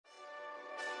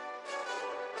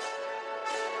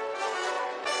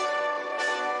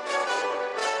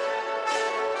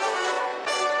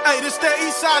Hey, this that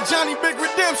Eastside Johnny Big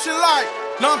Redemption like.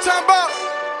 Know what I'm talking about?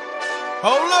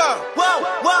 Hold up. Whoa,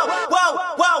 whoa, whoa,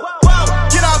 whoa, whoa.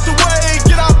 Get out the way,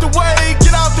 get out the way,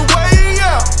 get out the way,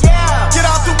 yeah. Yeah, Get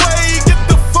out the way, get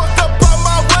the fuck up out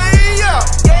my way, yeah.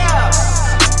 yeah.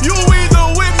 You either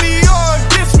with me or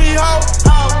against me, ho.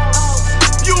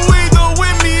 You either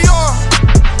with me or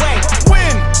Wait,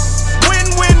 win. Win,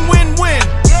 win, win, win.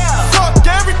 yeah. Fuck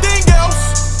everything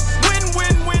else. Win,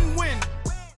 win, win, win.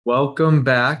 Welcome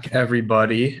back,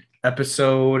 everybody.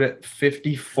 Episode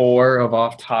 54 of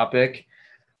Off Topic.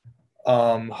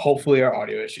 Hopefully our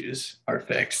audio issues are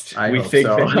fixed. We think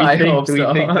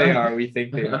they are. We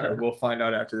think they are. We'll find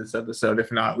out after this episode.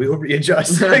 If not, we will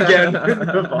readjust again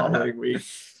the following week.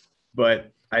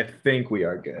 But I think we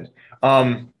are good.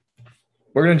 We're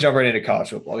gonna jump right into college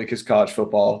football because college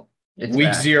football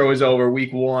week 0 is over.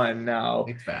 Week 1 now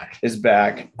is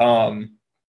back. We're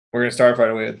gonna start right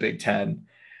away with Big Ten.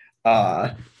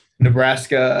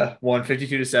 Nebraska won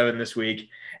 52-7 this week,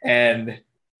 and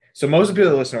so most of the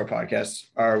people that listen to our podcast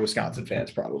are Wisconsin fans,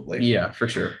 probably. Yeah, for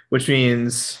sure. Which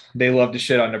means they love to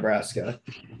shit on Nebraska,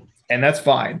 and that's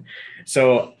fine.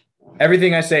 So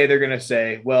everything I say, they're gonna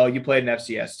say, "Well, you played an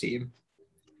FCS team,"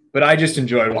 but I just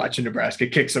enjoyed watching Nebraska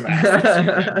kick some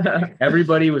ass.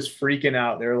 Everybody was freaking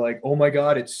out. They were like, "Oh my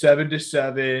god, it's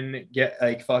 7-7. Get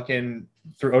like fucking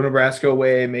throw Nebraska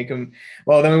away, make them."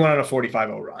 Well, then we went on a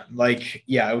 45-0 run. Like,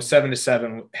 yeah, it was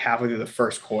 7-7 halfway through the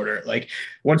first quarter. Like,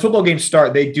 when football games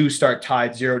start, they do start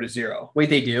tied 0-0. Wait,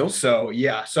 they do? So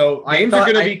yeah, so games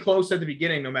are going to be close at the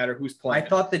beginning, no matter who's playing. I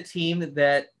thought the team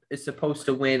that is supposed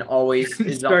to win always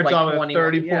is up Starts like off with a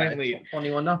 21, 30-point lead.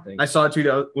 21-0. I saw it tweet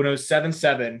out when it was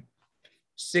 7-7,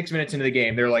 6 minutes into the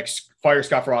game, they're like, "Fire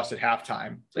Scott Frost at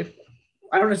halftime." It's like,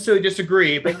 I don't necessarily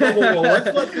disagree, but whoa.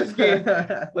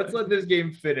 Let's let this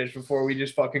game finish before we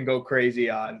just fucking go crazy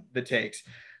on the takes.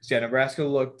 So yeah, Nebraska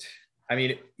looked. I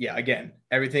mean, yeah, again,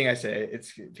 everything I say,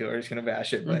 people are just gonna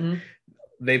bash it, but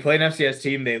they played an FCS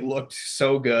team. They looked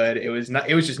so good. It was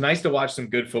just nice to watch some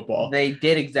good football. They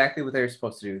did exactly what they were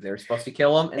supposed to do. They were supposed to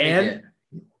kill them, and they did.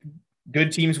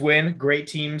 Good teams win. Great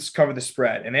teams cover the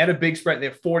spread, and they had a big spread. They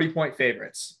have 40-point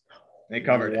favorites. They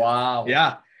covered it. Wow.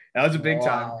 Yeah. That was a big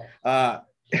time.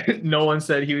 Nolan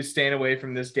said he was staying away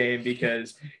from this game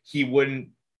because he wouldn't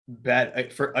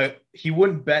bet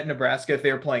Nebraska if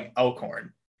they were playing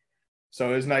Elkhorn. So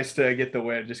it was nice to get the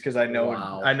win, just because I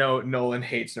know Nolan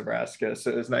hates Nebraska,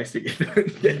 so it was nice to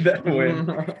get that win.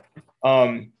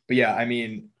 But yeah, I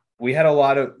mean, we had a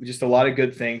lot of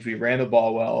good things. We ran the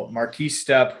ball well. Marquise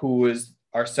Stepp, who was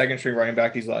our second string running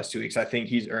back these last 2 weeks, I think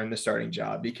he's earned the starting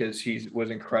job because he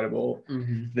was incredible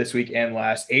this week and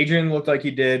last. Adrian looked like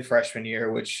he did freshman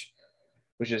year, which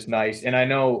was just nice. And I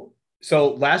know,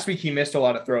 so last week he missed a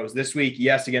lot of throws. This week,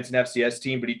 yes, against an FCS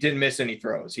team, but he didn't miss any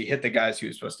throws. He hit the guys he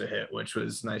was supposed to hit, which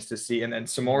was nice to see. And then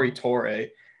Samori Torre.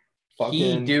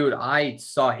 Dude, I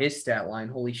saw his stat line.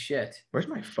 Holy shit. Where's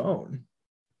my phone?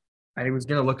 I was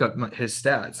going to look up his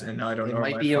stats, and now I don't know where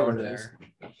might my be phone over is. there.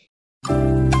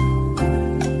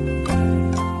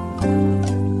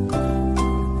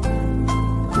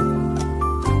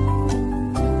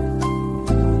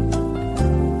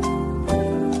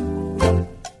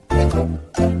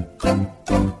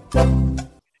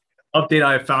 Update,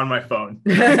 I have found my phone.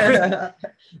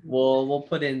 We'll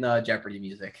put in Jeopardy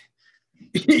music.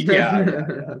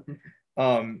 Yeah.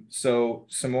 So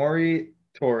Samori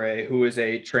Torre, who is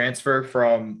a transfer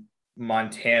from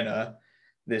Montana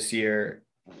this year,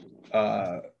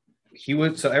 so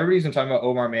everybody's been talking about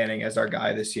Omar Manning as our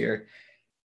guy this year.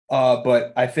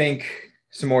 But I think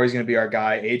Samori's going to be our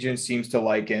guy. Agent seems to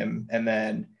like him. And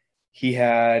then he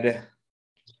had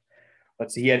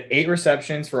 8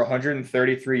 receptions for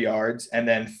 133 yards and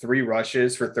then 3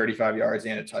 rushes for 35 yards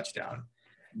and a touchdown.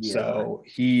 Yeah. So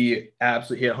he had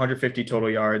 150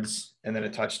 total yards and then a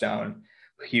touchdown.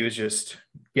 He was just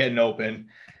getting open.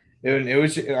 It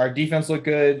was our defense looked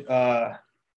good.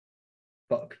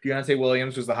 Deontay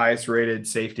Williams was the highest rated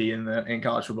safety in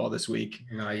college football this week.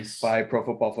 Nice. By Pro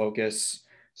Football Focus.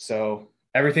 So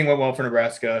everything went well for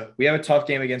Nebraska. We have a tough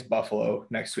game against Buffalo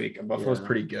next week. And Buffalo's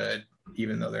pretty good,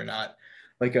 even though they're not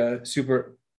like a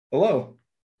super. Hello.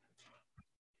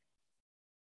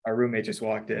 Our roommate just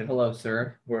walked in. Hello,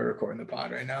 sir. We're recording the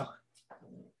pod right now.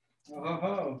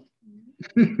 Oh.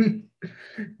 You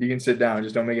can sit down.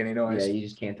 Just don't make any noise. Yeah, you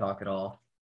just can't talk at all.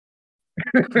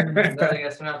 I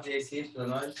guess turn off the AC for the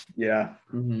noise. Yeah.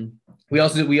 Mm-hmm. We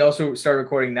also started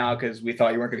recording now because we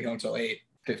thought you weren't going to be home until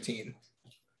 8:15.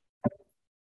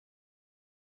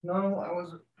 No, I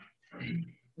was.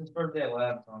 It's birthday at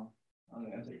lab, so I'm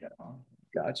gonna take that home.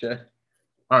 Gotcha.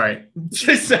 All right.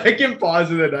 Second pause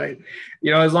of the night.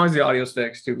 As long as the audio's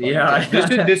fixed too. Yeah.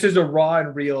 This is a raw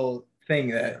and real thing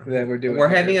that we're doing. We're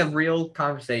here. having a real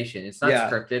conversation. It's not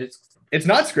scripted. It's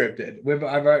not scripted.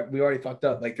 We already fucked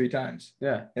up like 3 times.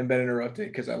 Yeah. And been interrupted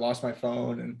because I lost my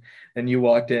phone and then you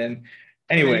walked in.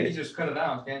 Anyway. You can just cut it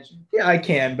out, can't you? Yeah, I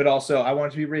can, but also I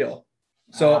want it to be real.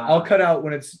 So I'll cut out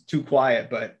when it's too quiet,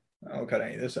 but I won't cut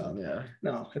any of this out. Yeah.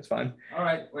 No, it's fine. All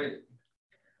right, wait.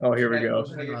 Oh, here we go. What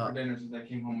should I get for dinner since I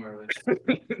came home early?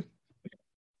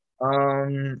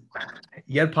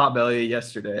 You had Potbelly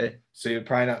yesterday, so you're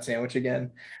probably not sandwich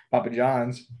again. Papa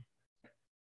John's.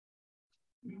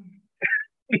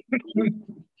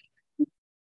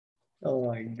 Oh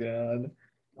my god.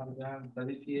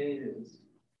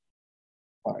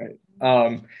 All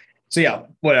right. So yeah,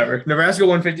 whatever. Nebraska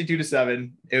won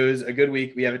 52-7. It was a good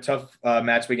week. We have a tough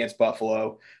matchup against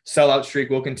Buffalo. Sellout streak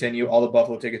will continue. All the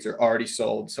Buffalo tickets are already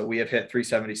sold, so we have hit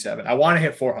 377. I want to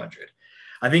hit 400.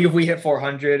 I think if we hit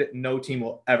 400, no team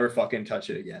will ever fucking touch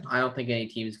it again. I don't think any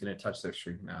team is going to touch their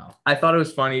streak now. I thought it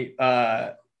was funny.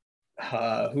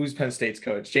 Who's Penn State's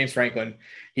coach? James Franklin.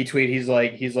 He tweeted,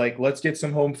 he's like, let's get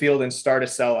some home field and start a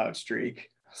sellout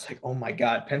streak. I was like, oh my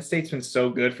God, Penn State's been so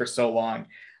good for so long.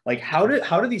 Like, how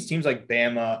do these teams like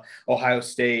Bama, Ohio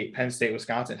State, Penn State,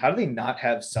 Wisconsin, how do they not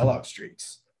have sellout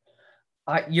streaks?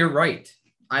 You're right.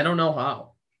 I don't know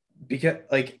how. Because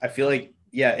I feel like,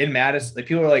 yeah, in Madison,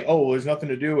 people are like, oh, well, there's nothing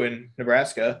to do in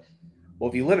Nebraska.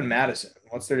 Well, if you live in Madison,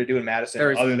 what's there to do in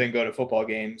Madison other than go to football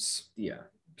games? Yeah,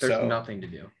 there's nothing to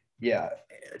do. Yeah.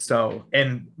 So,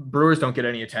 and Brewers don't get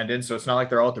any attendance, so it's not like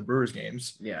they're all at the Brewers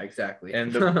games. Yeah, exactly.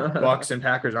 And the Bucks and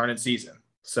Packers aren't in season.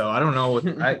 So I don't know.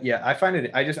 I find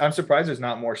it. I'm surprised there's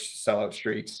not more sellout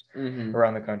streaks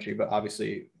around the country. But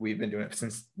obviously, we've been doing it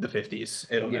since the 50s.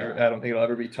 I don't think it'll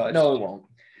ever be touched. No, it won't.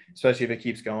 Especially if it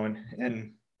keeps going.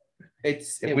 And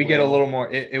if we get a little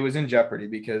more, it was in jeopardy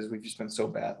because we've just been so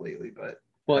bad lately.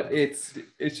 But it's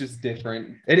just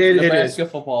different. It is. Nebraska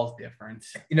football is different.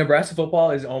 Nebraska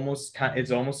football is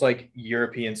almost like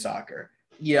European soccer.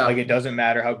 Yeah. Like, it doesn't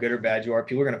matter how good or bad you are.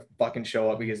 People are gonna fucking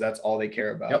show up because that's all they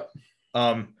care about. Yep.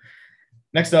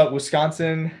 Next up,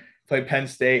 Wisconsin played Penn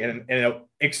State in an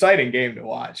exciting game to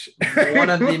watch. One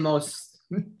of the most.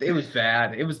 It was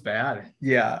bad. It was bad.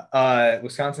 Yeah.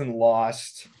 Wisconsin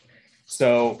lost,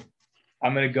 so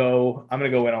I'm gonna go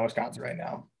in on Wisconsin right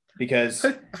now because.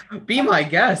 Be my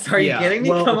guest. Are you kidding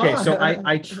me? Well, Come okay. on.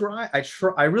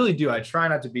 So I really do. I try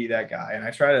not to be that guy, and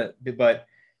I try to, but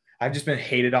I've just been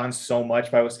hated on so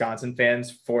much by Wisconsin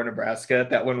fans for Nebraska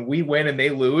that when we win and they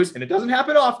lose, and it doesn't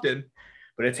happen often,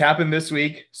 but it's happened this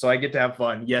week, so I get to have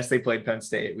fun. Yes, they played Penn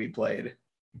State. We played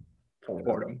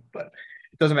Fordham, but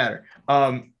it doesn't matter.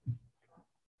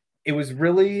 It was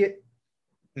really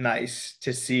nice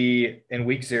to see in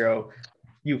week 0,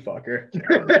 you fucker.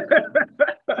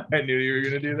 I knew you were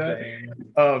going to do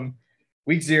that.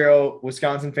 Week 0,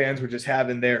 Wisconsin fans were just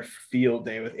having their field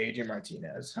day with Adrian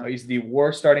Martinez. How he's the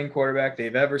worst starting quarterback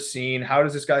they've ever seen. How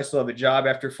does this guy still have a job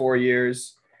after 4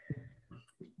 years?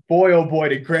 Boy, oh boy,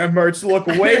 did Graham Mertz look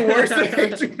way worse than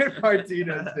Adrian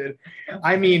Martinez did.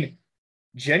 I mean,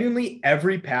 genuinely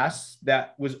every pass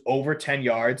that was over 10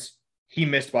 yards, he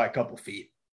missed by a couple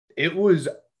feet. It was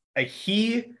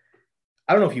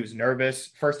I don't know if he was nervous.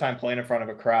 First time playing in front of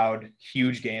a crowd,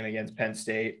 huge game against Penn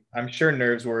State. I'm sure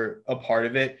nerves were a part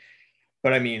of it.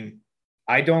 But I mean,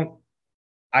 I'm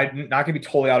not going to be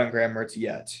totally out on Graham Mertz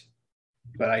yet.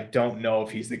 But I don't know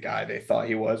if he's the guy they thought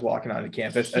he was walking onto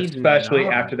campus, especially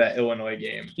after that Illinois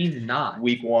game. He's not.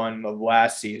 Week 1 of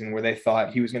last season where they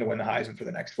thought he was going to win the Heisman for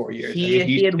the next 4 years.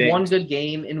 He had one good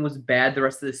game and was bad the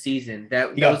rest of the season.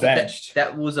 That got benched.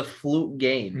 That was a fluke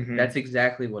game. Mm-hmm. That's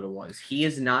exactly what it was. He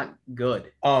is not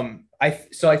good. I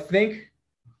think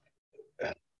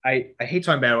I hate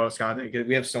talking bad about Wisconsin because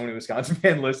we have so many Wisconsin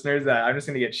fan listeners that I'm just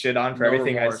going to get shit on for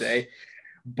everything I say.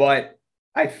 But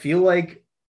I feel like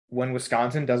when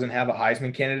Wisconsin doesn't have a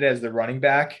Heisman candidate as the running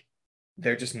back,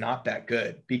 they're just not that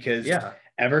good because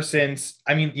ever since,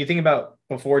 I mean, you think about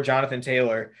before Jonathan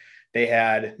Taylor, they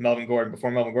had Melvin Gordon. Before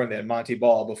Melvin Gordon, they had Monty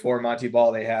Ball. Before Monty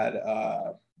Ball, they had,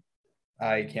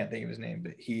 I can't think of his name,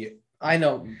 but I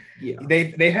know. Yeah.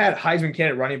 They've had Heisman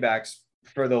candidate running backs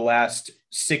for the last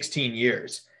 16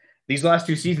 years. These last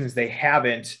 2 seasons, they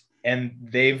haven't, and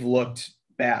they've looked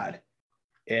bad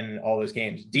in all those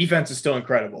games. Defense is still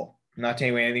incredible. not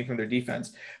taking away anything from their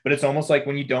defense, but it's almost like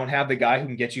when you don't have the guy who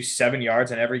can get you 7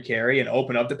 yards on every carry and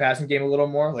open up the passing game a little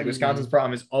more. Like Wisconsin's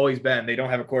problem has always been they don't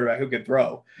have a quarterback who can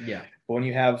throw. Yeah. But when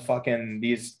you have fucking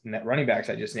these running backs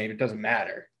I just named, it doesn't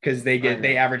matter because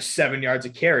they average 7 yards a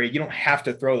carry. You don't have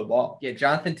to throw the ball. Yeah,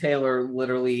 Jonathan Taylor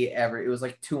literally it was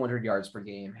like 200 yards per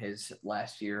game his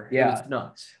last year. Yeah. It was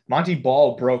nuts. Monty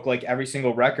Ball broke like every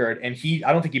single record, and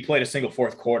I don't think he played a single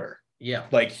fourth quarter. Yeah.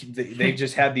 Like they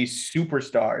just had these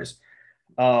superstars.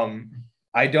 So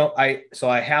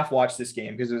I half watched this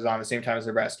game because it was on the same time as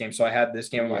the Nebraska game. So I had this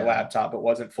game on my laptop, but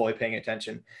wasn't fully paying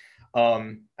attention.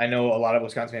 I know a lot of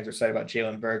Wisconsin fans are excited about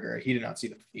Jalen Berger. He did not see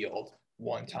the field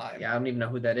one time. Yeah, I don't even know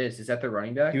who that is. Is that the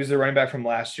running back? He was the running back from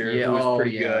last year. Yeah, who was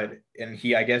pretty good. And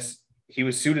I guess he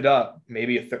was suited up,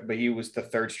 maybe but he was the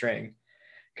third string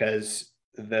because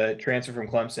the transfer from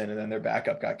Clemson and then their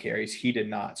backup got carries. He did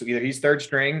not. So either he's third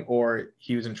string or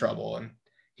he was in trouble and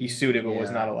he suited but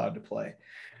was not allowed to play.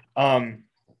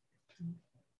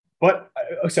 But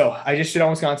so I just shit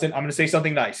on Wisconsin. I'm going to say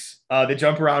something nice. The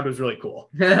jump around was really cool.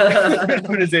 I'm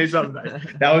going to say something nice.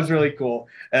 That was really cool.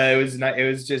 It was nice.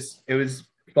 It was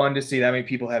fun to see that many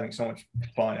people having so much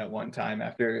fun at one time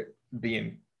after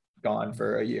being gone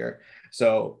for a year.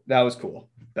 So that was cool.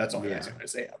 That's all I'm going to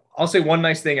say. I'll say one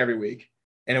nice thing every week,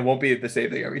 and it won't be the same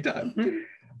thing every time.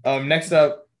 Next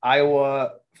up,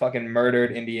 Iowa fucking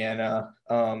murdered Indiana.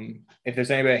 If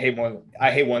there's anybody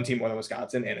I hate one team more than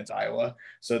Wisconsin, and it's Iowa.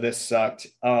 So this sucked.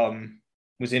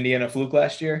 Was Indiana a fluke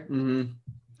last year? Mm-hmm.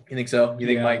 You think so? You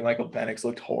think Michael Penix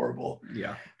looked horrible?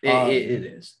 Yeah, it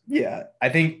is. Yeah, I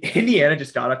think Indiana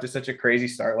just got up to such a crazy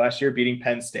start last year, beating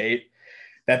Penn State,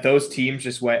 that those teams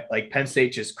just went like Penn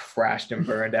State just crashed and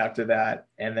burned after that,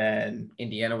 and then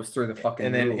Indiana was through the fucking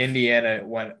and then roof. Indiana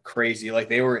went crazy.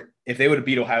 Like if they would have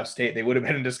beat Ohio State, they would have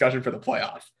been in discussion for the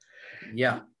playoff.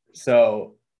 Yeah.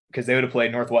 So because they would have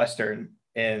played Northwestern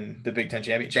in the Big Ten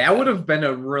championship. That would have been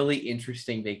a really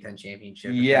interesting Big Ten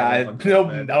championship. Yeah, I don't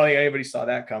think anybody saw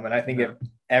that coming. I think if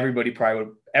everybody probably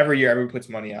would every year everyone puts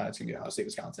money on it's gonna be Ohio State,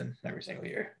 Wisconsin every single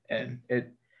year, and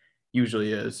it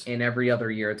usually is. And every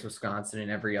other year it's Wisconsin, and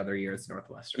every other year it's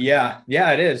Northwestern. Yeah,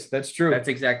 it is. That's true. That's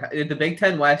exactly. The Big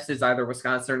Ten West is either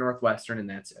Wisconsin or Northwestern, and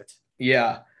that's it.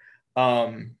 Yeah.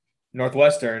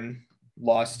 Northwestern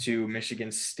lost to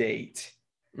Michigan State.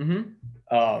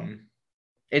 Mm-hmm.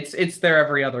 It's there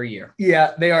every other year.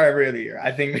 Yeah, they are every other year.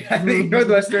 I think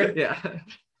Northwestern. Yeah.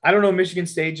 I don't know. Michigan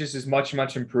State just is much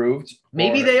improved.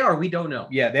 Maybe they are. We don't know.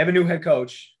 Yeah, they have a new head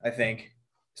coach, I think.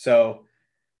 So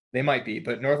they might be,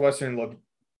 but Northwestern looked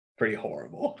pretty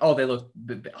horrible. Oh, they look,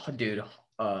 dude.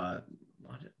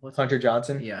 What's Hunter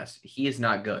Johnson? Yes, he is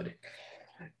not good.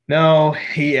 No,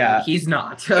 he's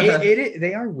not.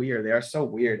 They are weird. They are so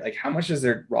weird. Like, how much does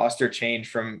their roster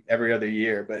change from every other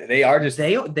year? But they are just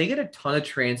they get a ton of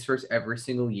transfers every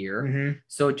single year. Mm-hmm.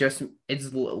 So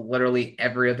it's literally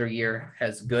every other year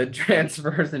has good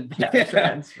transfers and bad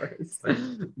transfers.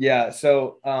 Yeah.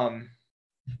 So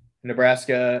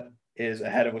Nebraska is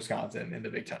ahead of Wisconsin in the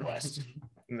Big Ten West.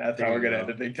 And that's how we're gonna end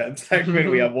the Big Ten segment.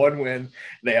 We have one win.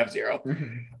 They have 0.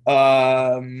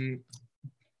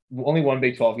 Only one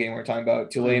Big 12 game we're talking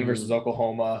about. Tulane versus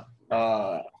Oklahoma.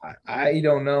 I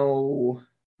don't know.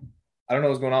 I don't know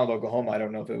what's going on with Oklahoma. I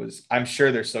don't know if it was. I'm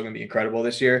sure they're still going to be incredible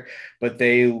this year, but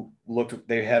they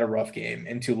had a rough game,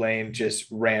 and Tulane just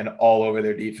ran all over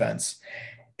their defense.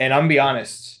 And I'm gonna be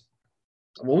honest.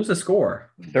 What was the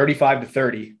score?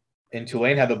 35-30, and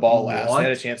Tulane had the ball last. They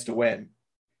had a chance to win.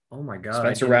 Oh my God!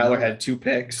 Spencer Rattler had 2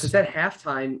 picks. Because at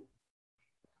halftime,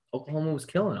 Oklahoma was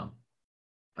killing them.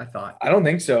 I thought. I don't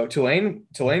think so. Tulane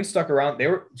stuck around.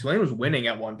 Tulane was winning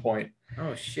at one point.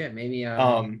 Oh shit! Maybe.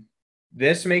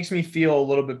 This makes me feel a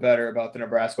little bit better about the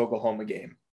Nebraska-Oklahoma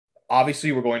game.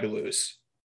 Obviously, we're going to lose,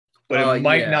 but it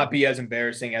might not be as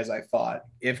embarrassing as I thought.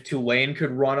 If Tulane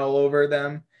could run all over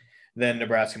them, then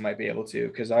Nebraska might be able to,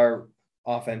 because our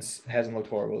offense hasn't looked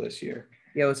horrible this year.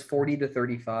 Yeah, it was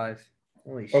 40-35.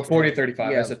 Holy shit. 40-35.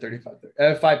 Yeah. That's a 35.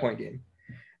 5-point game.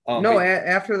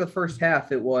 After the first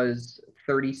half, it was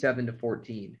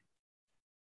 37-14.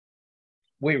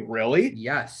 Wait, really?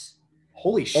 Yes.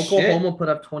 Holy shit. Oklahoma put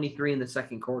up 23 in the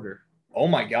second quarter. Oh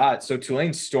my God. So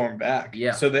Tulane stormed back.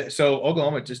 Yeah. So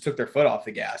Oklahoma just took their foot off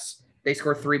the gas. They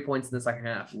scored 3 points in the second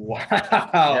half. Wow.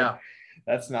 Yeah.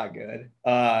 That's not good.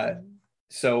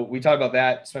 So we talked about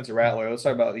that, Spencer Rattler. Let's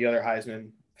talk about the other Heisman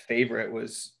favorite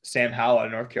was Sam Howell out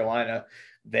of North Carolina.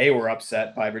 They were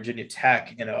upset by Virginia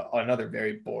Tech in another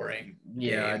very boring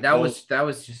game. That was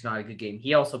just not a good game.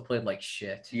 He also played like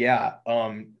shit. Yeah.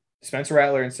 Spencer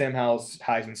Rattler and Sam Howell's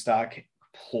Heisman stock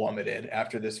plummeted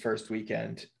after this first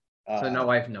weekend. So now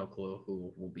I have no clue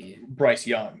who will be. Bryce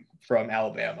Young from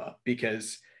Alabama,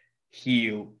 because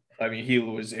he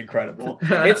was incredible.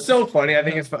 It's so funny. I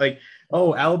think it's like,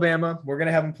 oh, Alabama, we're going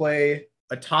to have him play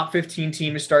a top 15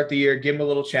 team to start the year, give him a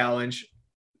little challenge.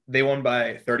 They won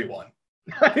by 31.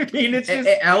 I mean, it's just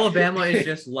Alabama is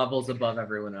just levels above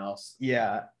everyone else.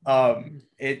 Yeah.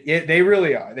 They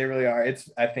really are. They really are.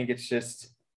 I think it's just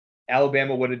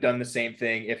Alabama would have done the same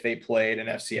thing if they played an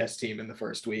FCS team in the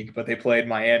first week, but they played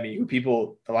Miami, who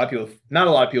not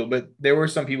a lot of people, but there were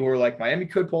some people who were like, Miami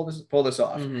could pull this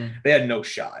off. Mm-hmm. They had no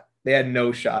shot.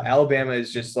 Alabama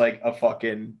is just like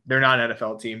they're not an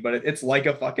NFL team, but it's like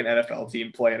a fucking NFL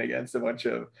team playing against a bunch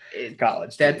of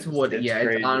college That's teams.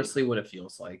 it's honestly what it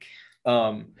feels like.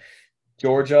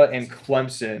 Georgia and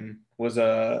Clemson was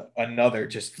another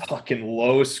just fucking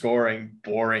low scoring,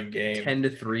 boring game.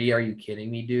 10-3. Are you kidding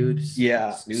me, dude?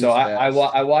 Yeah. So I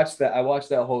watched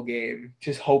that whole game,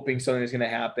 just hoping something was going to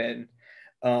happen.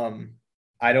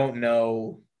 I don't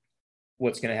know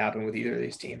what's going to happen with either of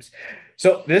these teams.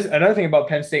 So another thing about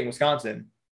Penn State and Wisconsin,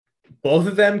 both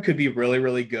of them could be really,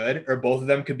 really good, or both of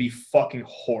them could be fucking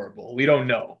horrible. We don't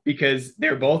know, because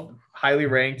they're both highly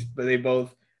ranked, but they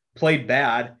both played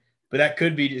bad. But that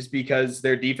could be just because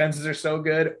their defenses are so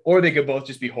good, or they could both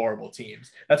just be horrible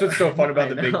teams. That's what's so fun about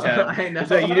the Big Ten. I know. Is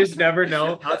that you just never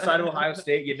know. Outside of Ohio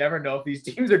State, you never know if these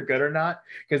teams are good or not,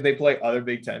 because they play other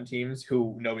Big Ten teams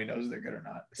who nobody knows if they're good or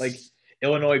not. Like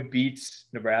Illinois beats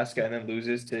Nebraska and then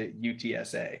loses to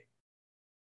UTSA.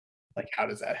 Like, how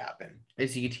does that happen?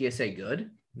 Is UTSA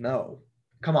good? No.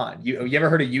 Come on. You ever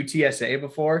heard of UTSA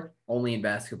before? Only in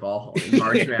basketball, in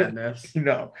March Madness.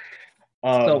 No.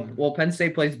 Penn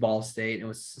State plays Ball State, and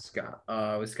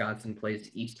Wisconsin plays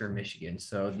Eastern Michigan.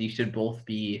 So these should both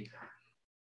be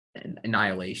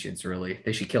annihilations, really.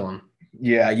 They should kill them.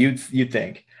 Yeah, you'd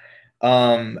think.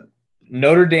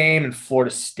 Notre Dame and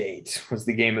Florida State was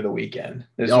the game of the weekend.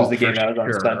 This was the game that was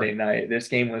on Sunday night. This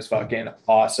game was fucking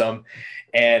awesome.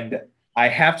 And I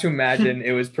have to imagine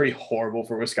it was pretty horrible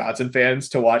for Wisconsin fans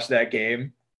to watch that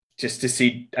game. Just to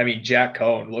see, Jack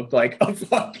Cohn looked like a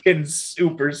fucking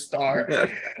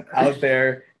superstar out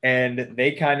there. And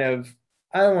they kind of,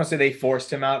 I don't want to say they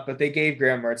forced him out, but they gave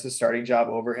Graham Mertz the starting job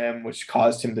over him, which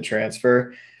caused him to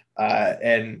transfer.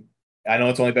 And I know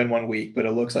it's only been 1 week, but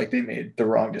it looks like they made the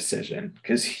wrong decision,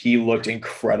 because he looked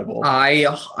incredible. I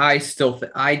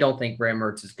don't think Graham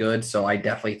Mertz is good, so I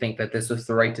definitely think that this was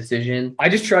the right decision. I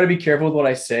just try to be careful with what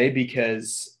I say,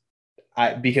 because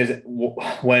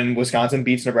when Wisconsin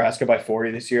beats Nebraska by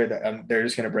 40 this year, they're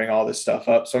just going to bring all this stuff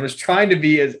up. So I'm just trying to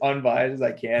be as unbiased as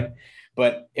I can.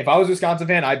 But if I was a Wisconsin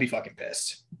fan, I'd be fucking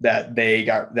pissed that they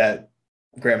got that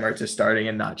Graham Mertz is starting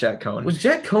and not Jack Cohn. Was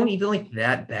Jack Cohn even like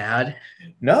that bad?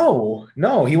 No,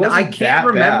 he wasn't. I can't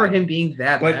remember him being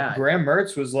that bad. But Graham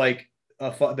Mertz was like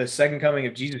the second coming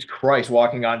of Jesus Christ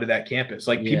walking onto that campus.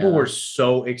 Like, people were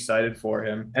so excited for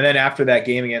him. And then after that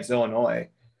game against Illinois,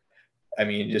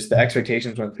 just the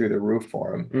expectations went through the roof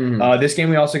for him. Mm-hmm. This game,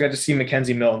 we also got to see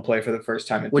Mackenzie Milton play for the first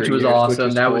time in 3 years. Which was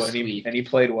awesome. That was sweet. And he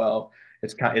played well.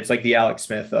 It's like the Alex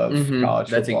Smith of college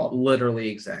football. That's literally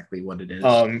exactly what it is.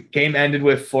 Game ended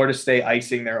with Florida State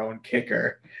icing their own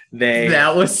kicker.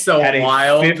 That was so had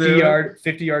wild.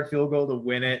 50-yard field goal to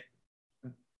win it.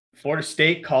 Florida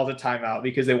State called a timeout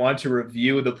because they wanted to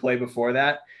review the play before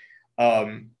that.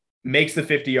 Makes the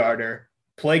 50-yarder.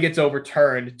 Play gets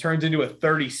overturned, turns into a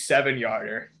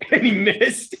 37-yarder, and he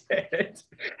missed it,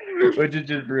 which is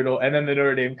just brutal. And then the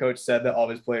Notre Dame coach said that all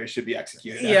of his players should be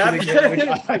executed. Yeah,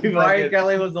 Brian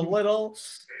Kelly was a little.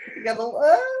 I don't know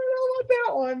about that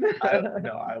one.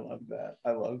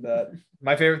 I love that.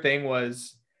 My favorite thing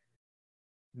was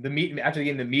after the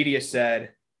game, the media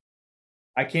said,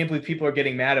 "I can't believe people are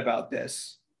getting mad about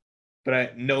this,"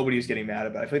 but nobody's getting mad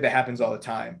about it. I feel like that happens all the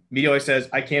time. Media always says,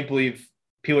 "I can't believe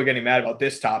people are getting mad about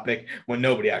this topic," when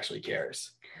nobody actually cares.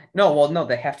 No,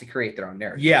 they have to create their own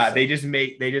narrative. Yeah, so. they just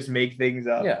make things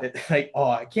up. Yeah. It's like, oh,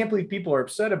 I can't believe people are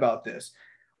upset about this.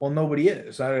 Well, nobody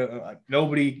is.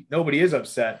 Nobody is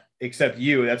upset except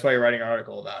you. That's why you're writing an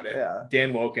article about it. Yeah.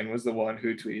 Dan Woken was the one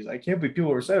who tweeted, he's like, I can't believe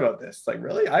people are upset about this. It's like,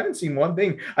 really? I haven't seen one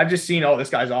thing. I've just seen, oh, this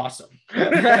guy's awesome.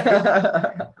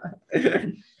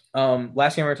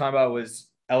 Last game we were talking about was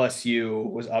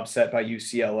LSU was upset by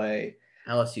UCLA.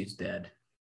 LSU's dead.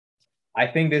 I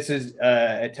think this is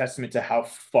a testament to how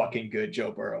fucking good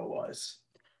Joe Burrow was.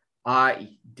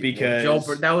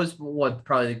 Because that was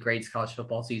probably the greatest college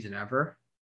football season ever.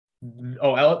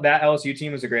 Oh, that LSU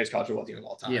team was the greatest college football team of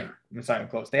all time. Yeah, it's not even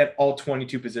close. They had all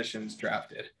 22 positions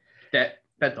drafted. That's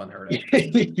unheard of.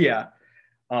 Yeah,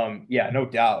 no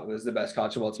doubt it was the best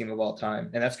college football team of all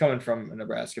time, and that's coming from a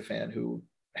Nebraska fan who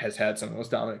has had some of the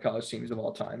most dominant college teams of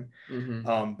all time.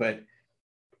 Mhm. But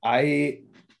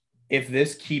if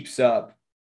this keeps up,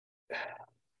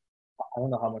 I don't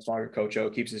know how much longer Coach O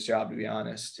keeps his job, to be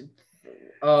honest.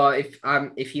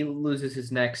 If he loses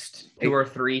his next 2 or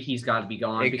 3, he's got to be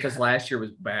gone because last year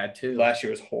was bad too. Last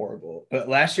year was horrible, but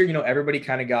last year, everybody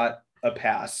kind of got a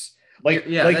pass.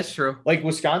 That's true. Like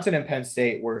Wisconsin and Penn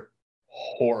State were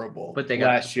horrible, But they got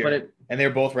last year, and they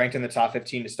were both ranked in the top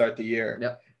 15 to start the year.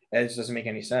 Yep. It just doesn't make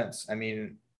any sense. I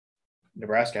mean,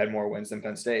 Nebraska had more wins than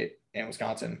Penn State and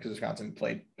Wisconsin because Wisconsin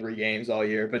played 3 games all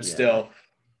year, but still.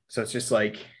 So it's just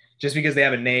just because they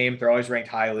have a name, they're always ranked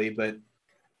highly, but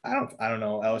I don't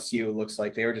know. LSU looks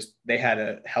like they had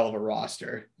a hell of a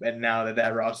roster, and now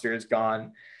that roster is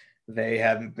gone, they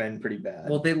haven't been pretty bad.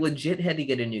 Well, they legit had to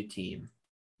get a new team.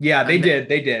 Yeah, they did.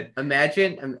 They did.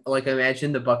 Imagine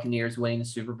the Buccaneers winning the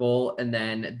Super Bowl, and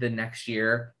then the next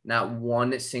year, not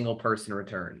one single person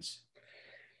returns.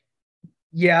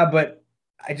 Yeah, but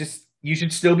you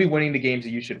should still be winning the games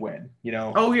that you should win.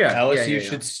 Oh yeah, LSU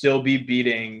should still be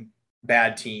beating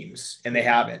bad teams, and they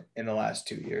haven't in the last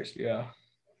 2 years. Yeah.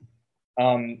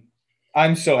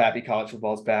 I'm so happy college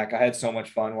football is back. I had so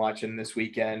much fun watching this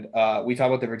weekend. We talked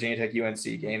about the Virginia Tech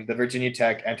UNC game. The Virginia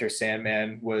Tech Enter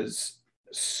Sandman was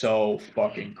so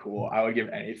fucking cool. I would give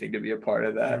anything to be a part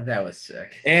of that. That was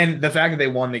sick. And the fact that they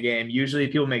won the game, usually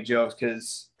people make jokes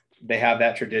because they have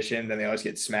that tradition, then they always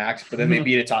get smacked, but then they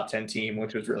beat a top 10 team,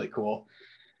 which was really cool.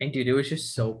 And dude, it was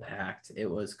just so packed. It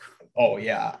was. Oh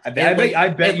yeah. I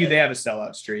bet you they have a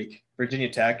sellout streak. Virginia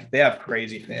Tech, they have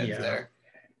crazy fans there.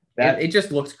 It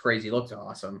just looks crazy. It looks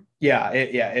awesome.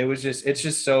 It's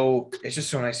just so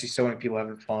nice to see so many people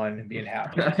having fun and being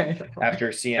happy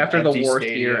after the worst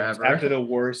year ever. After the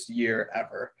worst year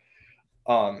ever.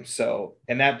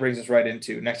 And that brings us right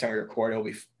into next time we record, it'll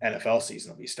be NFL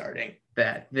season will be starting.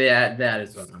 That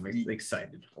is what I'm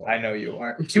excited for. I know you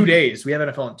are. 2 days. We have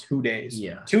NFL in 2 days.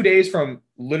 Yeah. 2 days from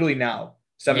literally now,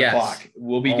 7 o'clock.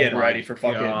 We'll be getting ready for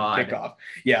fucking kickoff.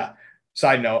 Yeah.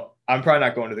 Side note, I'm probably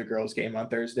not going to the girls' game on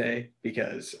Thursday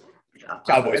because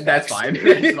Cowboys. That's fine.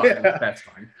 That's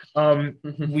fine.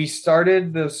 We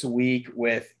started this week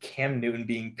with Cam Newton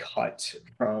being cut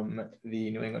from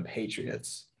the New England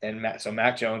Patriots, and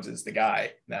Mac Jones is the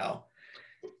guy now.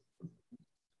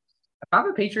 If I'm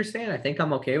a Patriots fan, I think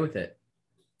I'm okay with it.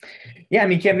 Yeah, I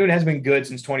mean Cam Newton has been good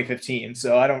since 2015,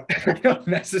 so I don't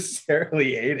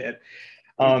necessarily hate it.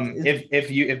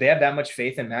 If they have that much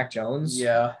faith in Mac Jones,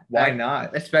 why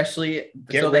not? Especially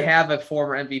they have a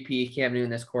former MVP Cam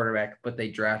Newton as quarterback, but they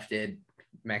drafted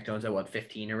Mac Jones at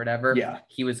 15 or whatever. Yeah,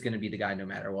 he was going to be the guy no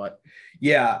matter what.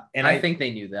 Yeah, and I think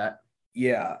they knew that.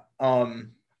 Yeah.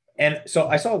 And so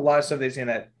I saw a lot of stuff they saying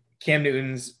that Cam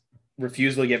Newton's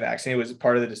refusal to get vaccinated was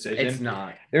part of the decision. It's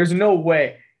not. There's no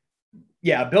way.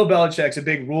 Yeah, Bill Belichick's a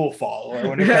big rule follower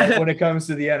when it comes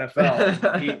to the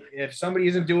NFL. If somebody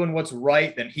isn't doing what's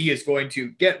right, then he is going to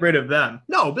get rid of them.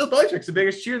 No, Bill Belichick's the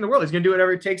biggest cheater in the world. He's going to do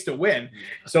whatever it takes to win.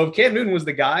 So if Cam Newton was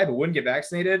the guy but wouldn't get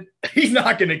vaccinated, he's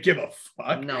not going to give a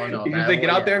fuck. No. He's going to get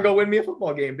out there and go win me a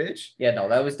football game, bitch. Yeah, no,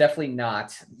 that was definitely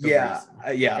not the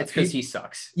reason. It's because he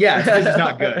sucks. Yeah, it's because he's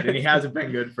not good, and he hasn't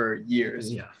been good for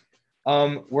years. Yeah.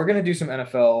 We're going to do some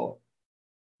NFL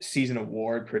season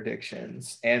award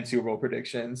predictions and Super Bowl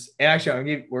predictions. And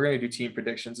actually, we're going to do team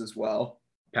predictions as well.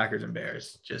 Packers and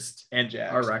Bears, and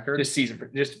Jags. Our record,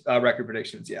 record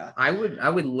predictions. Yeah, I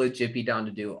would legit be down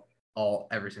to do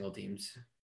every single team's,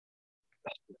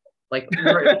 like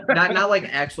not like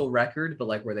actual record, but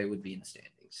like where they would be in the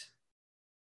standings.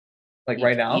 Like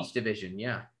right now, each division.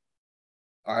 Yeah.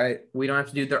 All right. We don't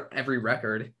have to do every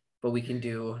record, but we can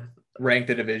do rank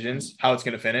the divisions, how it's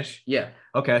going to finish. Yeah.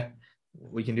 Okay.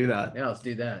 We can do that. Yeah, let's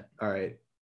do that. All right.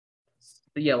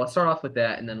 But yeah, let's start off with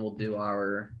that, and then we'll do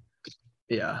our.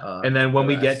 Yeah. And then when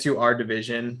we get to our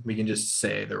division, we can just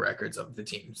say the records of the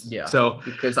teams. Yeah. So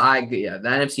because the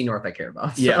NFC North I care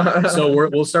about. So. Yeah. So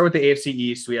we'll start with the AFC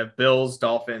East. We have Bills,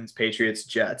 Dolphins, Patriots,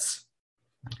 Jets.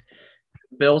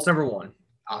 Bills number 1.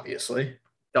 Obviously.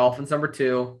 Dolphins number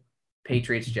 2.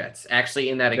 Patriots, Jets. Actually,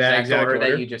 in that exact order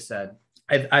that you just said.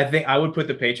 I think I would put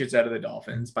the Patriots out of the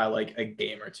Dolphins by like a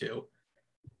game or 2.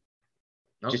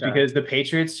 Okay. Just because the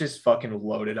Patriots just fucking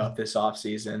loaded up this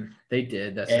offseason. They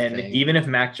did. That's and the thing. Even if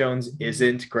Mac Jones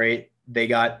isn't great, they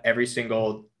got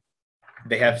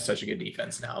they have such a good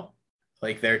defense now.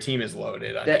 Like their team is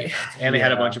loaded on defense. And they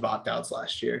had a bunch of opt-outs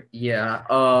last year. Yeah.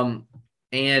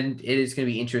 And it is going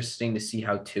to be interesting to see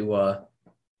how Tua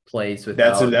plays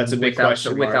without that's a big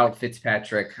question mark. Without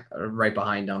Fitzpatrick right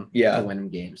behind him to win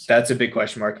games. That's a big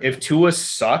question mark. If Tua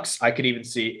sucks, I could even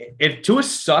see if Tua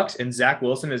sucks and Zach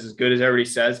Wilson is as good as everybody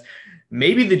says,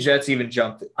 Maybe the Jets even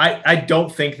jumped. I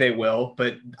don't think they will,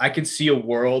 but I could see a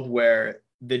world where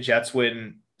the Jets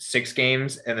win 6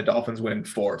 games and the Dolphins win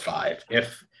 4 or 5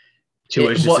 if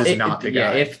Tua is not the guy.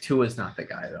 Yeah, if Tua's not the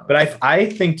guy though. But I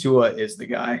think Tua is the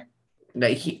guy.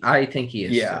 I think he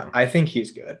is. Yeah, too. I think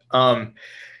he's good.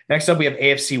 Next up we have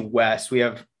AFC West. We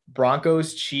have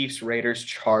Broncos, Chiefs, Raiders,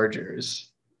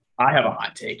 Chargers. I have a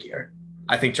hot take here.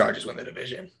 I think Chargers win the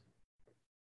division.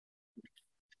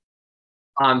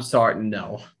 I'm sorry,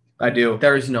 no. I do.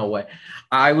 There's no way.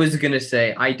 I was gonna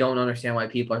say I don't understand why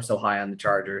people are so high on the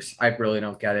Chargers. I really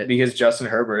don't get it. Because Justin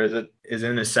Herbert is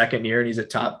in his second year and he's a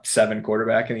top 7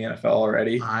 quarterback in the NFL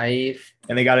already.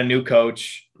 And they got a new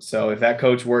coach. So if that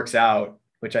coach works out,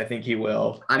 which I think he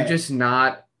will.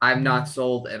 I'm not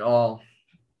sold at all.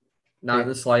 Not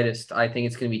the slightest. I think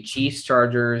it's gonna be Chiefs,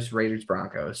 Chargers, Raiders,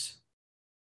 Broncos.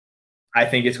 I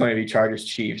think it's going to be Chargers,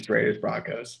 Chiefs, Raiders,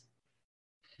 Broncos.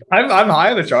 I'm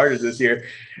high on the Chargers this year.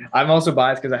 I'm also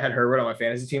biased because I had Herbert on my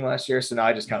fantasy team last year, so now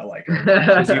I just kind of like him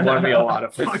because he won me a lot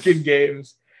of fucking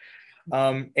games.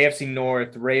 AFC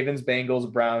North: Ravens, Bengals,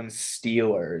 Browns,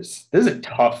 Steelers. This is a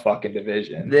tough fucking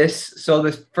division.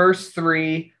 The first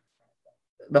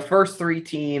three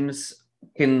teams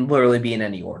can literally be in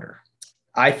any order.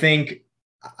 I think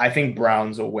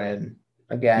Browns will win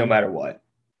Again, no matter what.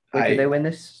 Did they win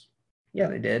this? Yeah,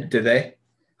 they did. Did they?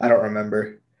 I don't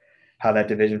remember how that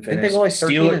division finished. Didn't they go like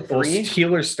 13-3?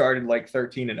 Steelers started like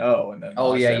 13-0 and then.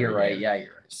 Oh yeah, you're right. Yeah,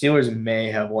 you're right. Steelers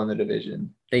may have won the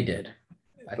division. They did.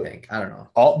 I think. I don't know.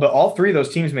 All 3 of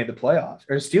those teams made the playoffs.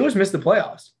 Or Steelers missed the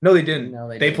playoffs. No, they didn't. No,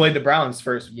 they didn't. played the Browns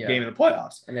first game in the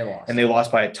playoffs. And they lost. And they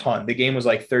lost by a ton. The game was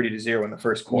like 30-0 in the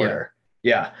first quarter.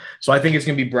 Yeah. So I think it's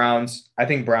gonna be Browns. I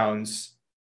think the Browns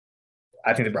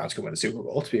could win the Super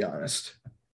Bowl, to be honest.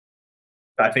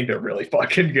 I think they're really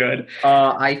fucking good.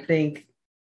 I think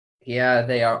they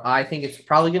are. I think it's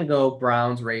probably going to go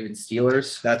Browns, Ravens,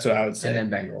 Steelers. That's what I would say.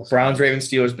 And then Bengals. Browns, Ravens,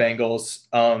 Steelers, Bengals.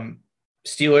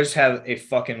 Steelers have a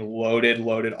fucking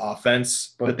loaded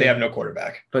offense, but they have no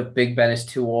quarterback. But Big Ben is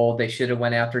too old. They should have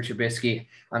went after Trubisky.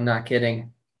 I'm not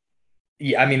kidding.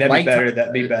 Yeah, I mean, that'd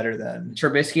be better than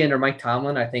Trubisky under Mike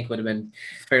Tomlin. I think would have been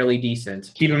fairly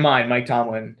decent. Keep in mind, Mike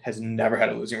Tomlin has never had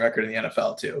a losing record in the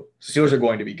NFL too. Steelers are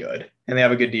going to be good, and they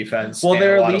have a good defense. Well,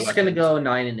 they're at least going to go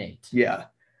 9-8. Yeah.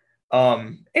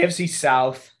 AFC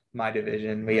South, my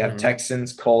division. We have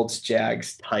Texans, Colts,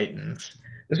 Jags, Titans.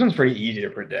 This one's pretty easy to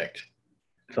predict.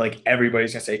 I feel like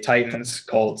everybody's going to say Titans,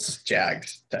 Colts,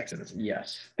 Jags, Texans.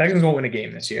 Yes. Texans won't win a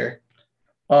game this year.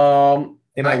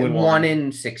 They might win 1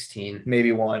 in 16.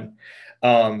 Maybe 1.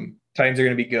 Titans are going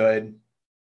to be good.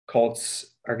 Colts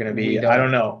are going to be, I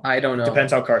don't know.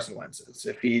 Depends how Carson Wentz is.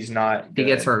 If he's not if he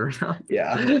gets hurt or not.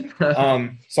 Yeah.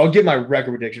 So I'll give my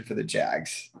record prediction for the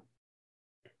Jags.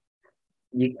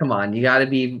 Come on. You got to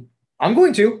be. I'm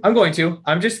going to.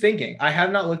 I'm just thinking. I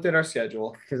have not looked at our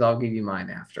schedule. Because I'll give you mine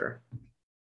after.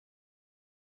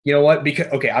 You know what?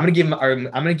 I'm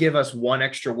gonna give us 1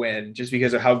 extra win just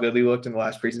because of how good we looked in the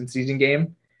last preseason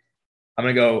game. I'm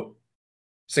gonna go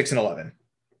 6-11.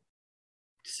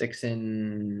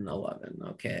 6-11.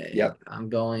 Okay. Yep. I'm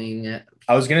going.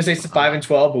 I was gonna say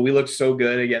 5-12, but we looked so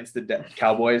good against the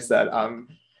Cowboys that I'm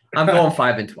going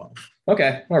 5-12.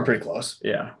 Okay, we're pretty close.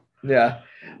 Yeah.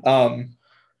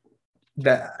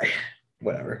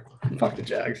 Whatever. Fuck the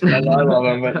Jags. I love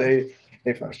them, but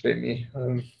they frustrate me.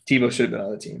 Tebow should have been on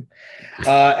the team.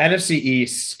 NFC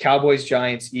East: Cowboys,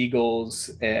 Giants, Eagles,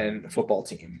 and football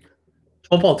team.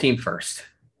 Football team first.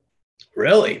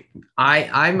 Really?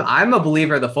 I'm a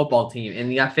believer of the football team,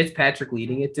 and you got Fitzpatrick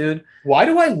leading it, dude. Why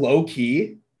do I low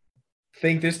key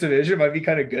think this division might be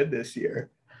kind of good this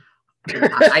year?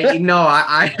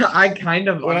 I kind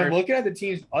of when I'm looking at the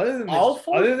teams other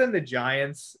than the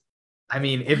Giants. I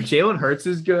mean, if Jalen Hurts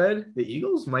is good, the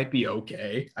Eagles might be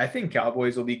okay. I think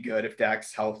Cowboys will be good if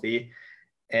Dak's healthy,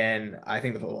 and I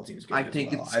think the football team is good. I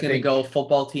think it's going to go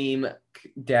football team,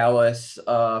 Dallas,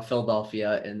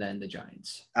 Philadelphia, and then the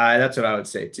Giants. That's what I would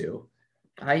say too.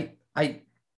 I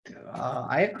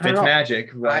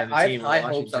Fitzmagic running the team. I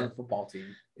hope on the football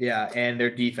team. Yeah, and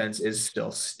their defense is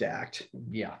still stacked.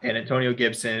 Yeah, and Antonio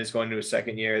Gibson is going to his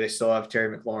second year. They still have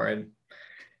Terry McLaurin.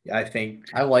 I think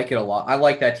I like it a lot. I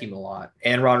like that team a lot.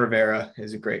 And Ron Rivera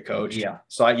is a great coach. Yeah.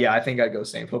 So I think I'd go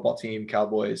same football team,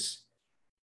 Cowboys,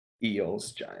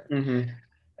 Eagles, Giants.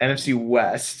 NFC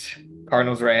West: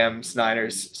 Cardinals, Rams,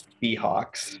 Niners,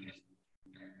 Seahawks.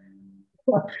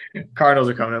 Cardinals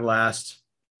are coming in last.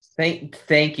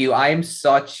 Thank you. I am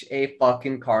such a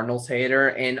fucking Cardinals hater,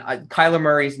 and Kyler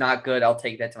Murray's not good. I'll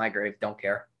take that to my grave. Don't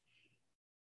care.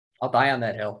 I'll die on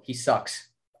that hill. He sucks.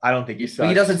 I don't think he sucks. But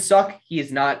he doesn't suck. He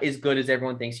is not as good as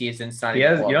everyone thinks he is. And it's not He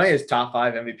even has, close. you know, he has top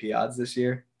 5 MVP odds this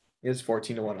year. He has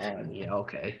 14-1 on. Yeah,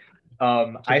 okay.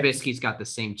 Trubisky's got the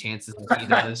same chances as he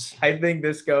does. I think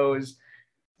this goes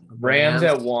Rams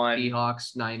at 1.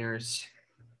 Seahawks, Niners.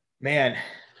 Man,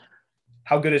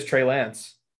 how good is Trey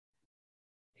Lance?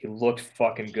 He looked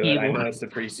fucking good. I know it's the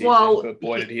preseason, but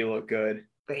boy, did he look good.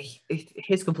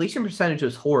 His completion percentage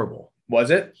was horrible.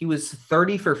 Was it? He was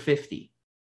 30 for 50.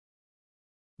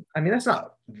 I mean, that's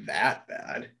not that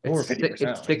bad. Over 50%.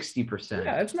 It's 60%.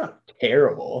 Yeah, it's not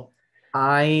terrible.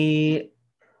 I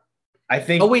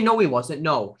think. Oh wait, no, he wasn't.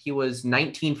 No, he was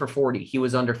 19 for 40. He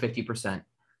was under 50%.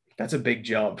 That's a big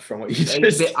jump from what you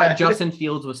just said. Justin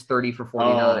Fields was 30 for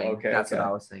 49. Oh, okay, That's okay. what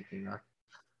I was thinking of.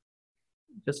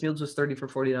 Justin Fields was 30 for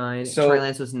 49. So Trey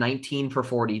Lance was 19 for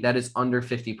 40. That is under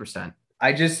 50%.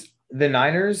 The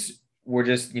Niners were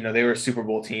just, they were a Super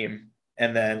Bowl team,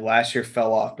 and then last year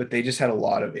fell off, but they just had a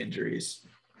lot of injuries.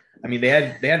 I mean, they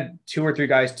had 2 or 3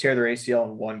 guys tear their ACL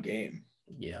in one game.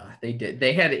 Yeah, they did.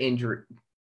 They had injury.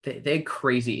 They had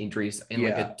crazy injuries in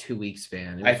like a 2-week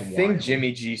span. I think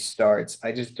Jimmy G starts.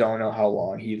 I just don't know how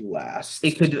long he lasts.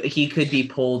 He could be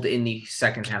pulled in the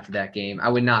second half of that game. I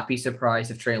would not be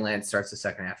surprised if Trey Lance starts the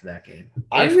second half of that game.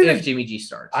 If Jimmy G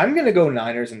starts. I'm gonna go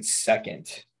Niners in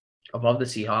second. Above the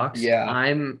Seahawks. Yeah.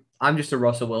 I'm just a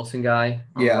Russell Wilson guy.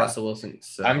 Russell Wilson.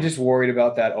 So. I'm just worried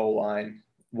about that O-line,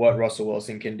 what Russell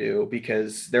Wilson can do,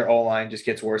 because their O-line just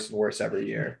gets worse and worse every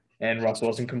year. And Russell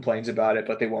Wilson complains about it,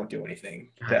 but they won't do anything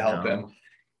to help him.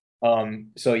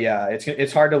 So yeah,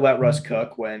 it's hard to let Russ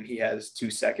cook when he has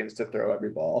 2 seconds to throw every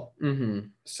ball. Mm-hmm.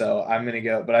 So I'm gonna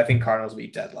go, but I think Cardinals will be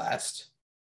dead last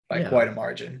by quite a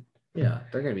margin. Yeah,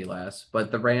 they're gonna be last,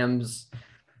 but the Rams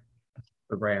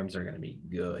are gonna be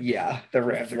good. Yeah, the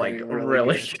Rams are like gonna be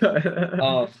really good.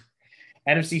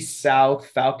 NFC South: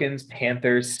 Falcons,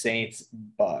 Panthers, Saints,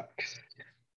 Bucks.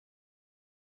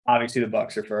 Obviously, the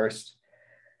Bucks are first.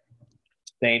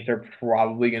 Saints are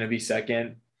probably going to be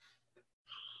second.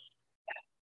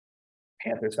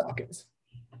 Panthers, Falcons.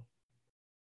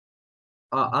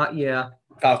 Yeah.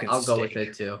 Falcons. I'll go with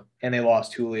it too. And they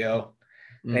lost Julio.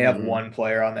 They have 1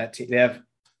 player on that team. They have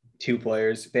 2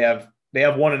 players. They have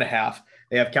 1.5.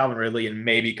 They have Calvin Ridley and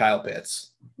maybe Kyle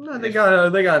Pitts. No, they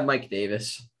got Mike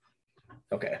Davis.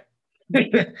 Okay.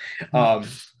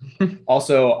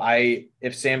 Also,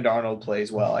 if Sam Darnold plays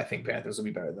well, I think Panthers will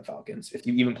be better than the Falcons. If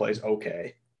he even plays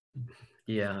okay.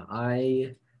 Yeah,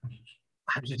 I'm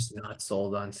just not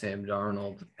sold on Sam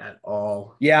Darnold at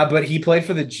all. Yeah, but he played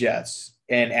for the Jets,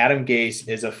 and Adam Gase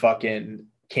is a fucking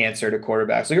cancer to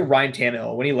quarterbacks. Look at Ryan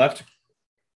Tannehill. When he left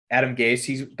Adam Gase,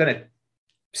 he's been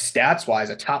stats-wise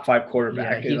a top 5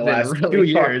 quarterback in the last really 2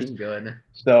 years. Good.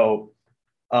 So,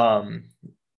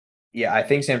 yeah, I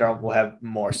think Sam Darnold will have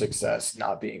more success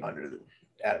not being under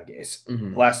Adam Gase.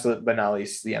 Mm-hmm. Last but not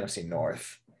least, the NFC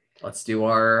North. Let's do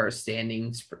our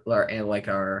standings and like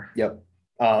our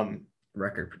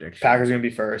record prediction. Packers are going to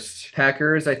be first.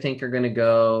 Packers, I think, are going to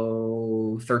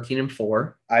go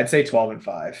 13-4. I'd say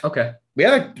 12-5. Okay. We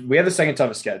have the second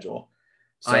toughest schedule.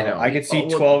 So I know. I could see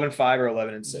 12-5 or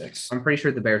 11-6. I'm pretty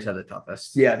sure the Bears have the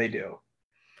toughest. Yeah, they do.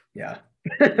 Yeah.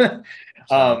 It's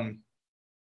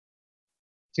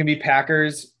going to be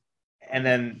Packers and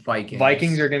then Vikings.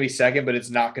 Vikings are going to be second, but it's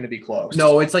not going to be close.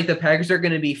 No, it's like the Packers are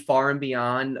going to be far and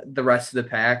beyond the rest of the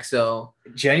pack. So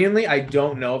genuinely, I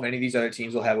don't know if any of these other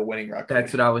temes will have a winning record.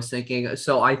 That's what I was thinking.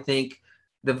 So I think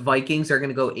the Vikings are going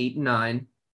to go 8-9.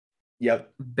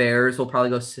 Yep. Bears will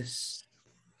probably go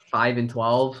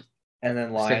 5-12. And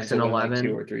then Lions 6-11. will win like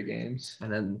 2 or 3 games.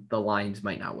 And then the Lions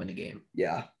might not win a game.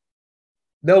 Yeah.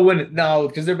 They'll win. No,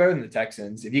 because they're better than the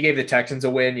Texans. If you gave the Texans a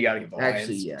win, you got to give the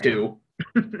Lions 2.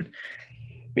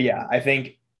 But yeah, I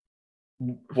think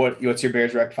what's your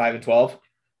Bears record? 5-12?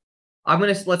 I'm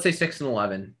gonna let's say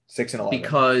 6-11. 6-11.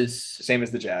 Because same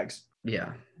as the Jags.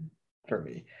 Yeah. For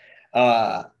me.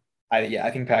 I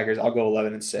think Packers, I'll go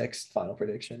 11-6, final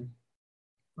prediction.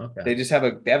 Okay. They just have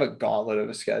a gauntlet of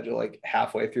a schedule like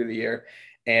halfway through the year.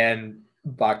 And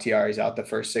Bakhtiari's out the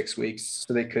first 6 weeks,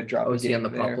 so they could drop is he on the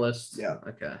pup list? Yeah.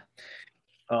 Okay.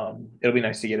 It'll be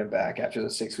nice to get him back after the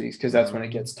 6 weeks because that's when it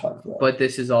gets tough. Though. But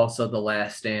this is also the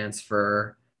last dance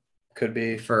for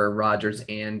Rodgers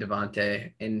and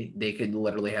Devontae, and they could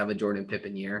literally have a Jordan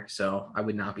Pippen year. So I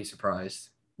would not be surprised.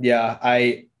 Yeah,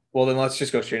 well then let's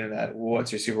just go straight into that.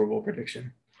 What's your Super Bowl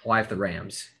prediction? Well, I have the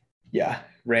Rams. Yeah,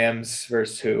 Rams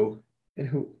versus who? And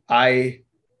who?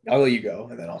 I'll let you go,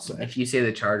 and then I'll say. If you say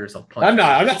the Chargers, I'll punch. I'm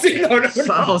not saying no.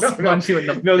 I'll punch you in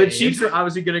the No, the face. Chiefs are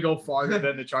obviously going to go farther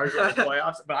than the Chargers in the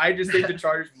playoffs, but I just think the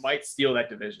Chargers might steal that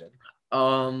division.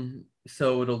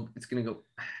 So it's going to go.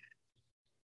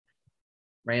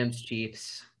 Rams,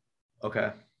 Chiefs.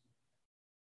 Okay.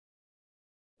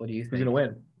 What do you think? Who's gonna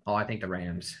win? Oh, I think the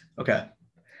Rams. Okay.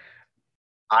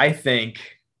 I think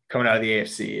coming out of the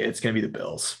AFC, it's gonna be the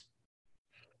Bills.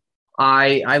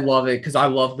 I love it because I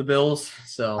love the Bills.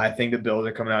 So I think the Bills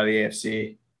are coming out of the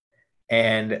AFC,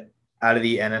 and out of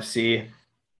the NFC.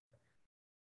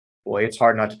 Boy, it's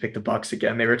hard not to pick the Bucks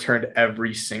again. They returned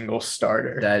every single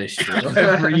starter. that is true.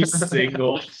 Every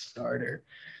single starter.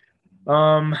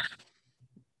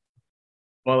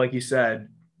 Well, like you said,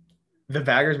 the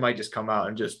Packers might just come out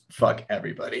and just fuck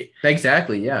everybody.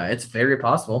 Exactly. Yeah, it's very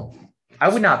possible. I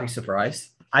would not be surprised.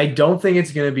 I don't think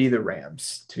it's going to be the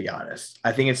Rams, to be honest.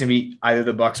 I think it's going to be either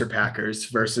the Bucks or Packers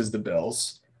versus the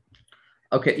Bills.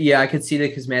 Okay, yeah, I could see that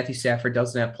because Matthew Stafford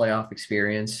doesn't have playoff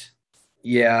experience.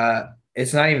 Yeah,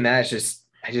 it's not even that. It's just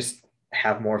I just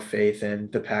have more faith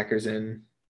in the Packers, and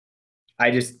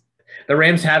the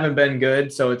Rams haven't been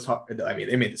good, so it's hard. I mean,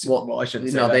 they made the Super Bowl. I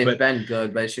shouldn't say no, that, they've but been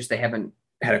good, but it's just they haven't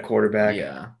had a quarterback.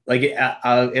 Yeah, Like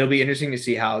it'll be interesting to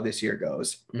see how this year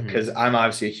goes Mhm. because I'm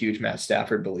obviously a huge Matt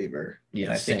Stafford believer. Yeah,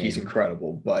 and I think he's same.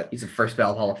 incredible. But he's a first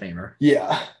ballot Hall of Famer.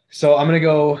 yeah, so I'm gonna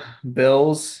go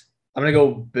Bills. I'm gonna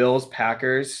go Bills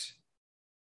Packers.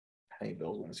 I think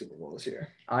Bills win the Super Bowl this year.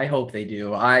 I hope they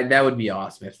do. That would be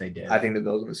awesome if they did. I think the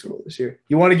Bills win the Super Bowl this year.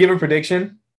 You want to give a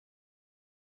prediction?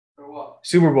 For what?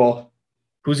 Super Bowl.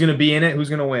 Who's gonna be in it? Who's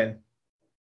gonna win?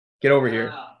 Get over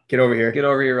here. Get over here. Get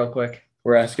over here real quick.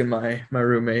 We're asking my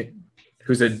roommate,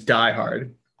 who's a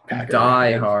diehard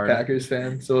Packers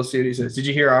fan. So we'll see what he says. Did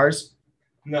you hear ours?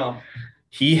 No.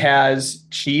 He has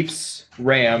Chiefs,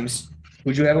 Rams.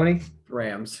 Who'd you have, Winnie?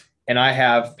 Rams. And I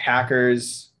have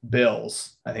Packers,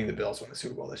 Bills. I think the Bills win the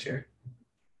Super Bowl this year.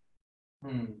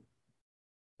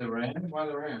 The Rams? Why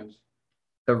the Rams?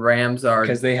 The Rams are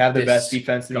Because they have the best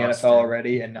defense in the disgusting. NFL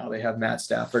already, and now they have Matt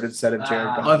Stafford instead of Jared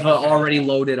Goff. of an already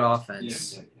loaded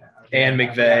offense. And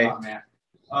McVay.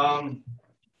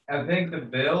 I think the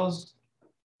Bills.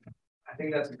 I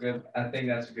think that's a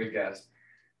good guess.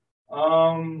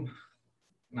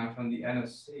 Now from the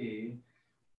NFC.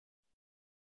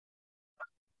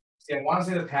 See, I want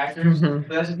to say the Packers. Mhm.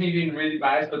 But that's just me being really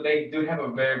biased, but they do have a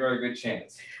very, very good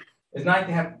chance. It's not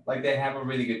like they have a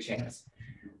really good chance.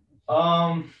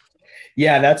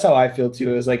 Yeah, that's how I feel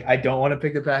too. Is like I don't want to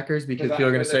pick the Packers because Because people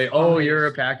are going to say, it's "Oh, funny. you're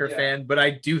a Packer Yeah. fan," but I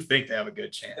do think they have a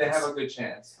good chance. They have a good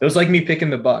chance. It was like me picking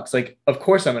the Bucks. Like, of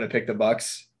course I'm going to pick the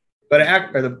Bucks, but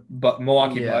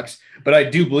Milwaukee Yeah. Bucks. But I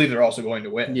do believe they're also going to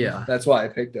win. Yeah. That's why I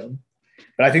picked them.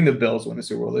 But I think the Bills win the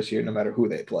Super Bowl this year, no matter who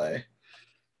they play.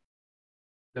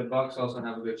 The Bucks also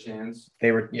have a good chance.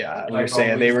 They were, yeah, Like you're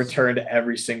saying they always. returned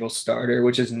every single starter,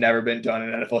 which has never been done in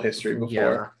NFL history before.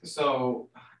 Yeah. So,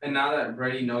 and now that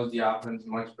Brady knows the offense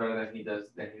much better than he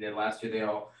did last year, they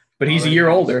all. But he's a already year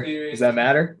have older. experience. Does that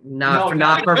matter?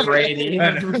 Not for Brady.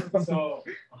 So,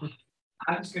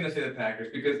 I'm just gonna say the Packers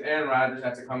because Aaron Rodgers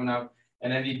after coming up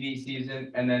an MVP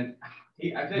season, and then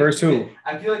I feel Versus who?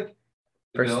 I feel like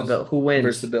the Versus Bills. the Who wins?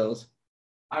 Versus the Bills.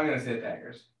 I'm gonna say the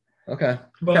Packers. Okay.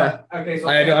 But okay, so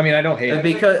I don't hate it.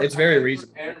 Because- It's very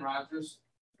reasonable. Aaron Rodgers,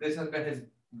 this has been his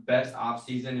best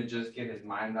offseason to just get his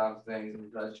mind off things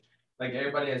and such. Like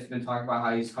everybody has been talking about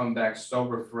how he's come back so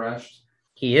refreshed.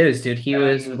 He is, dude. He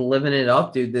was And- living it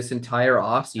up, dude, this entire And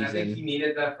I think he offseason.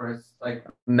 needed that for his like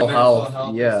Mental health.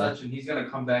 and Yeah. such, and he's gonna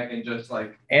come back and just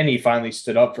like And he finally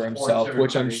stood up for himself,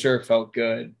 which I'm everybody. sure felt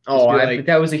good. Oh, Just be like,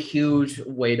 that was a huge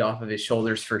weight off of his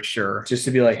shoulders for sure. just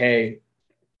to be like, hey,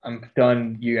 I'm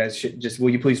done. You guys should will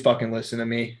you please fucking listen to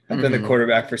me? I've been the Mhm.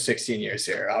 quarterback for 16 years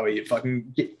here. How about you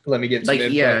fucking let me get some Like,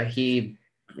 input?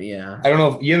 yeah. I don't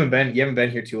know if you haven't been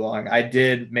here too long. I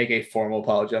did make a formal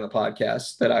apology on the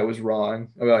podcast that I was wrong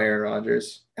about Aaron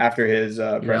Rodgers after his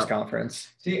press Yeah. conference.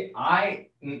 see.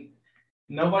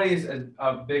 Nobody is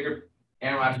a bigger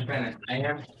Aaron Rodgers fan than I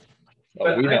am.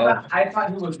 But we know. I thought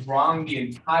he was wrong the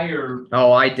entire.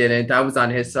 Oh, I didn't. I was on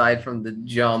his side from the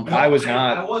jump. I was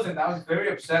not. I wasn't. I was very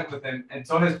upset with him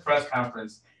until his press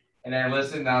conference, and I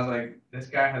listened. And I was like, "This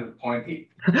guy has a point."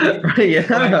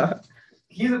 Yeah.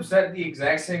 He's upset the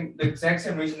exact same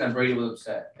reason that Brady was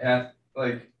upset.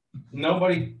 And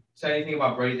nobody said anything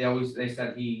about Brady. They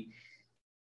said he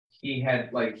had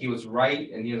he was right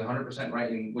and he was 100%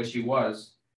 right in which he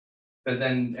was. But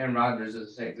then Aaron Rodgers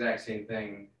is the exact same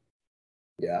thing.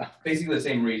 Yeah. Basically the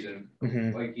same reason.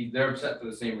 Mhm. They're upset for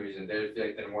the same reason. They feel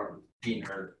like they weren't being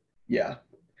heard. Yeah.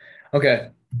 Okay.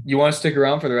 You want to stick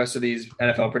around for the rest of these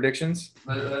NFL predictions?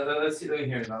 Let's see. Let me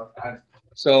hear it now.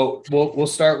 So we'll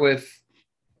start with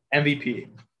MVP.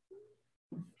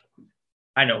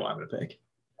 I know what I'm gonna pick.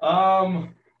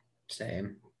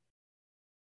 Same.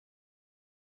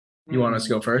 You want us to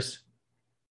go first?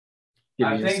 Give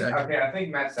I me a think sec. I think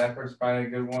Matt Stafford's probably a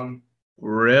good one.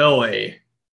 Really?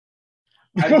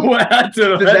 I- That's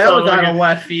That was out of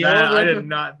left field. I did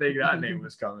not think that name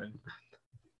was coming.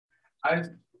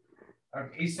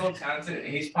 He's so talented.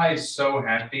 He's probably so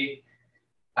happy.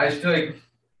 I just feel like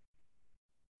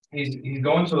he's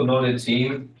going to a loaded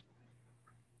team,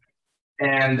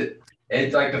 and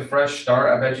it's like a fresh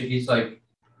start. I bet you he's like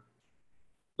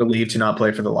Believed to not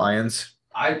play for the Lions.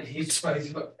 he's like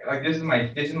this is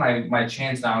my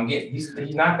chance now. He's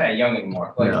not that young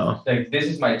anymore. Like No. like this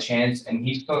is my chance, and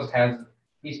he still has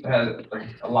like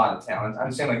a lot of talent.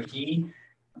 I'm saying like he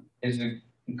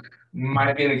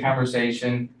might be in the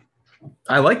conversation.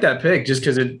 I like that pick just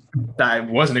because I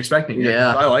wasn't expecting it.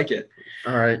 Yeah. I like it.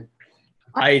 All right.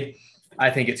 I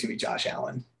think it's gonna be Josh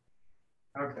Allen.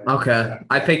 Okay.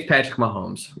 I picked Patrick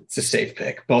Mahomes. It's a safe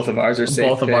pick. Both of ours are safe.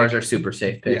 Both of pick. ours are super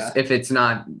safe picks. Yeah. If it's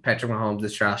not Patrick Mahomes,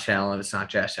 it's Josh Allen. If it's not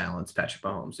Josh Allen, it's Patrick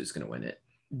Mahomes who's going to win it.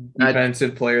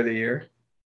 Defensive player of the year.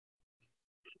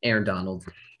 Aaron Donald.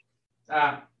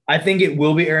 I think it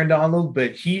will be Aaron Donald,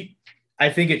 but I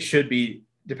think it should be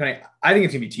depending. I think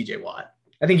it's gonna be TJ Watt.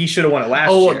 I think he should have won it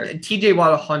last year. TJ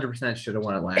Watt 100% should have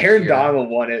won it last year. Aaron Donald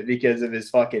won it because of his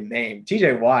fucking name.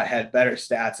 TJ Watt had better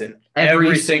stats in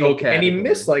every single category. and he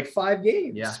missed like 5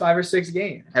 games, Yeah. 5 or 6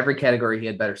 games. Every category he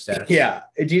had better stats. Yeah,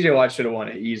 TJ Watt should have won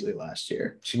it easily last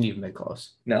year. Shouldn't even been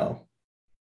close. No.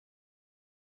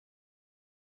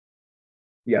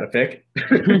 You got a pick?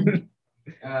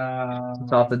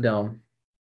 It's off the dome.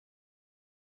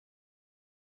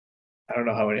 I don't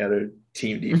know how many other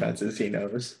team defenses he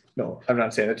knows. No, I'm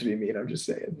not saying that to be mean. I'm just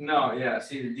saying. No, yeah.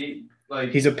 See,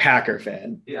 He's a Packer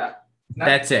fan yeah.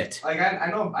 That's it. Like I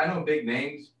know big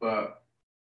names, but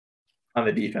on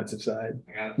the defensive side.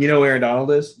 I got You know who Aaron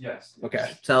Donald is? yes.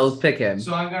 Okay. So let's pick him.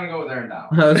 So I'm gonna go with Aaron now.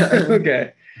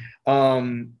 Okay.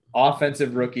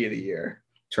 Offensive rookie of the year.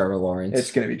 Trevor Lawrence.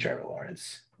 It's gonna be Trevor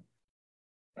Lawrence.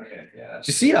 Okay, yeah. Did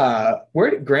you see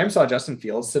where Graham saw Justin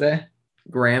Fields today?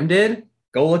 Graham did?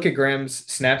 Go look at Graham's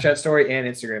Snapchat story and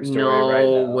Instagram story No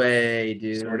right now. way,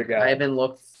 dude. Swear to God. I haven't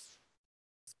looked.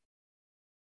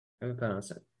 Oh,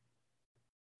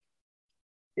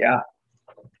 Yeah.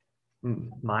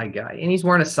 My guy. And he's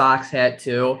wearing a Sox hat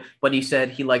too, but he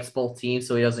said he likes both teams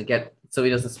so he doesn't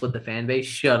split the fan base.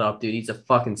 Shut up, dude. He's a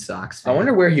fucking Sox fan. I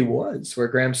wonder where he was, where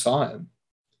Graham saw him.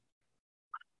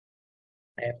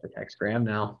 I have to text Graham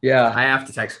now. Yeah. I have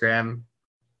to text Graham.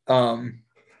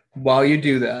 While you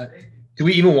do that, do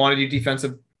we even want to do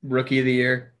defensive rookie of the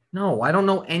year? No, I don't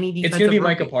know any defensive. It's gonna be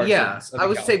rookie. Micah Parsons Yeah, of the I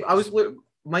was saying Cowboys.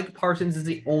 Micah Parsons is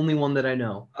the only one that I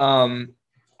know.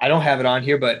 I don't have it on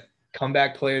here, but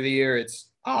comeback player of the year, it's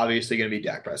obviously going to be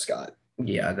Dak Prescott.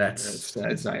 Yeah, that's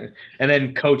It's not even. And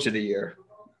then coach of the year.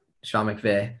 Sean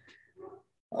McVay.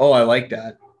 Oh, I like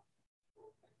that.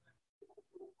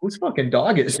 Whose fucking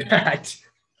dog is that?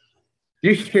 Do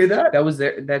you hear that? That was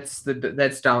there. That's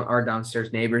down our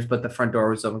downstairs neighbors, but the front door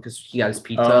was open because he got his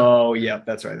pizza. Oh, yeah,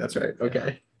 that's right. That's right.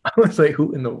 Okay. I was like,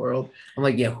 who in the world? I'm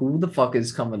like, yeah, who the fuck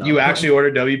is coming up? You actually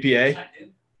ordered WPA?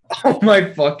 Oh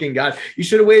my fucking God. You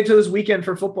should have waited till this weekend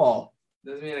for football.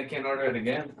 Doesn't mean I can't order it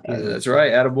again. That's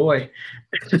right. Attaboy.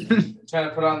 Trying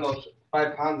to put on those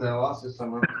 5 pounds that I lost this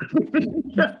summer.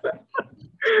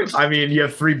 I mean, you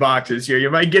have 3 boxes here. You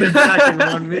might get it back in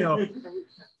one meal.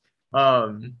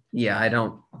 Yeah, I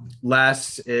don't.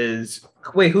 Last is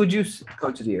Wait, who'd you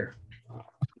coach of the year?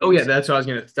 oh yeah, that's what I was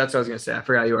gonna say. I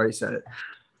forgot you already said it.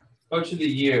 Coach of the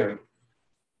year.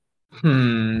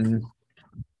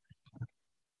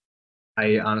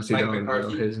 I honestly Mike don't know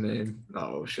McCarthy. his name.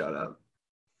 Oh, shut up.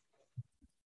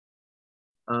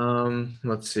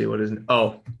 Let's see what is.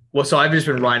 Oh, well, so I've just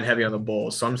been riding heavy on the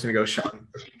Bulls, so I'm just gonna go Sean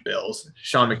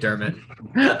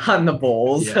McDermott. On the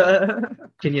Bulls. Yeah.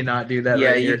 Can you not do that?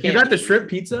 Yeah, right you here? can't. got the shrimp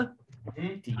pizza.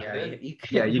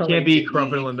 Yeah, You can't be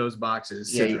crumpling those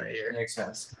boxes. Yeah, sitting right here. Makes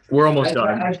sense. We're almost I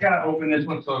done. just gotta open this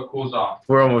one so it cools off.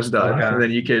 We're almost done. Okay. And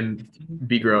then you can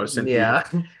be gross and Yeah.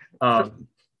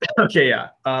 Okay, yeah.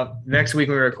 Next week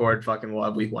when we record, we'll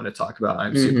have week 1 to talk about.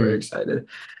 I'm super Mhm. excited.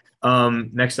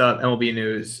 Next up, MLB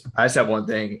news. I just have one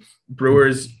thing.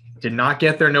 Brewers did not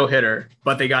get their no-hitter,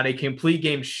 but they got a complete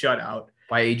game shutout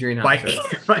By Adrian by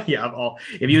Hunter. yeah.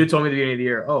 If you had told me at the beginning of the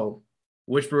year, oh,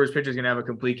 which Brewers pitcher is going to have a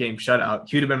complete game shutout,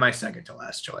 he would have been my second to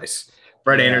last choice.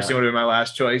 Brett Yeah. Anderson would have been my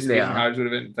last choice. Yeah. Nathan Howard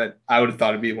would have been, but I would have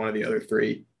thought it'd be one of the other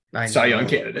 3 I Cy Young know.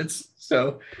 candidates.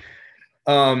 So,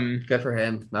 Good for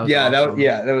him. That was yeah, awesome.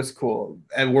 that was cool.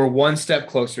 And we're one step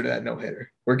closer to that no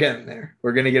hitter. We're getting there.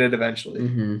 We're gonna get it eventually.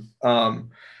 Mhm.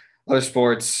 Other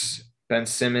sports. Ben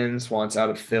Simmons wants out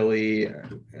of Philly.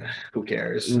 Who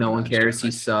cares? No one cares. He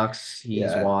sucks. He's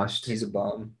Yeah. washed. He's a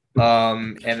bum.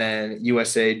 And then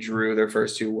USA drew their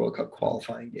first 2 World Cup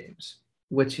qualifying games.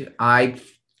 Which Is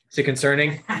it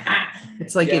concerning?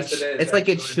 it's like Yes, it is, it's like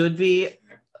it actually. should be,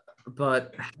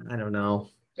 but I don't know.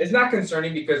 It's not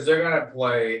concerning because they're gonna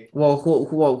play.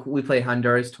 Well, we play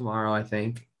Honduras tomorrow. I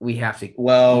think we have to.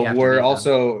 Well, we have to we're beat them.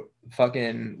 also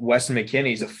fucking Weston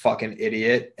McKinney's a fucking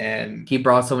idiot and He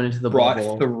brought someone into the brought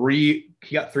bubble. 3.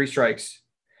 He got 3 strikes.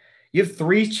 You have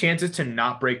 3 chances to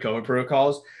not break COVID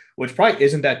protocols, which probably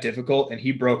isn't that difficult. And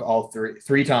he broke all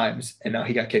 3 times, and now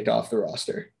he got kicked off the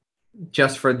roster.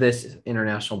 Just for this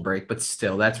international break, but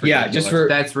still, that's Yeah, ridiculous.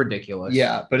 That's ridiculous.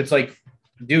 Yeah, but it's like,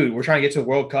 dude, we're trying to get to the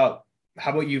World Cup.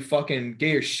 How about you fucking get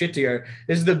your shit together?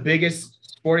 This is the biggest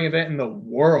sporting event in the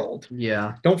world.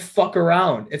 Yeah. Don't fuck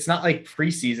around. It's not like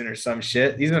preseason or some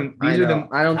shit. These are the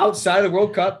I don't. outside of the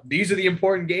World Cup. These are the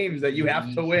important games that you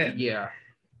have to win. Yeah.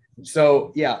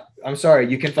 So yeah, I'm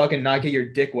sorry. You can fucking not get your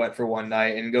dick wet for one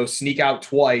night and go sneak out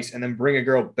twice and then bring a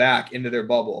girl back into their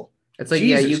bubble. It's like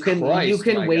Jesus you can Christ,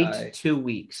 my wait guy. 2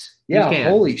 weeks. You Yeah, can.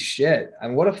 holy shit. I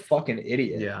mean, what a fucking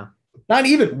idiot. Yeah. Not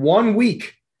even 1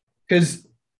 week. Because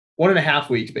 1.5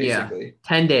 weeks, Yeah. basically.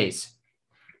 10 days.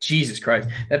 Jesus Christ.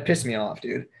 That pissed me off,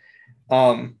 dude.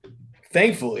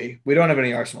 Thankfully, we don't have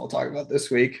any Arsenal to talk about this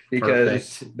week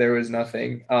because there was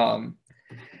nothing.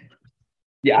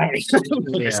 Yeah, I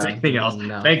don't Yeah. anything else.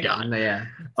 No. Thank God. Yeah.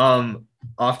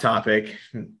 Off topic.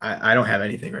 I don't have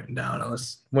anything written down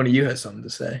unless one of you has something to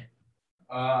say.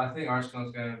 I think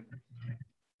Arsenal's gonna.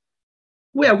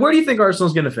 Well, yeah, where do you think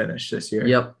Arsenal's going to finish this year?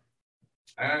 Yep.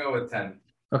 I'm gonna go with 10.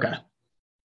 Okay.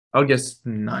 I'll guess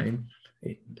 9,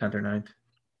 8, 10th or 9th.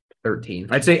 13.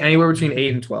 I'd say anywhere between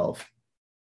 8 and 12.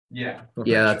 Yeah.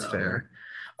 Yeah, that's fair.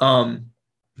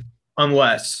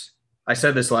 Unless I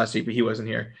said this last week, but he wasn't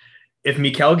here. If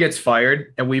Mikel gets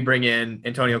fired and we bring in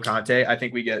Antonio Conte, I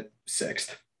think we get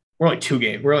 6th. We're only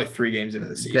 3 games into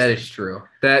the season. That is true.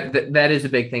 That is a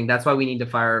big thing. That's why we need to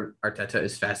fire Arteta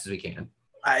as fast as we can.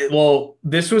 Well,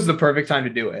 this was the perfect time to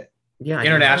do it. Yeah.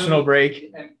 International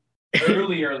break. And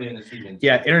early in the season.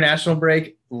 Yeah, international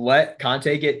break. Let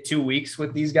Conte get 2 weeks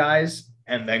with these guys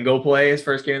and then go play his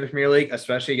first game in the Premier League,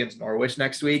 especially against Norwich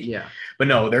next week. Yeah. But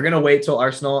no, they're going to wait till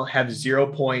Arsenal have 0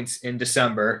 points in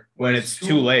December when it's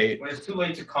too late. When it's too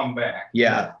late to come back.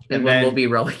 Yeah. And then we'll be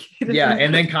relegated. Yeah,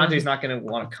 and then Conte's not going to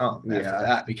want to come after Yeah.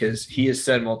 that because he has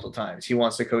said multiple times he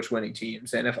wants to coach winning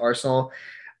teams. And if Arsenal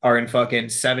are in fucking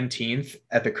 17th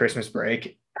at the Christmas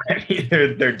break, I mean,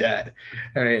 they're dead.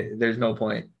 I mean, there's no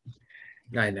point.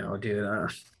 I know, dude. All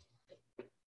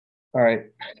right.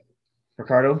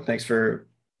 Ricardo, thanks for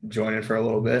joining for a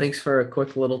little bit. Thanks for a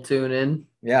quick little tune in.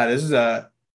 Yeah, this is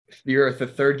you're the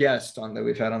 3rd guest that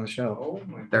we've had on the show. Oh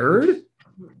my. Third?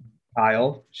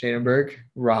 Kyle, Shanenberg,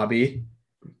 Robbie,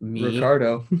 Me.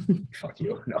 Ricardo. Fuck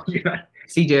you. No, you're not.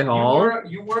 CJ Hall.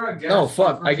 You were a guest. No,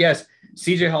 fuck. I guess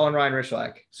CJ Hall and Ryan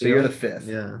Rishlack. So you're the 5th.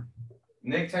 Yeah.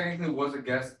 Nick technically was a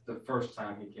guest the first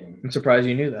time he came. I'm surprised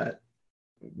you knew that.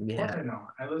 Yeah. I know.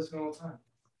 I listen all the time.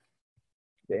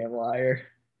 Damn liar.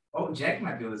 Oh, Jack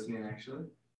might be listening actually.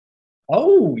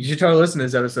 Oh, you should try to listen to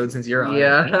this episode since you're on.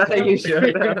 Yeah, you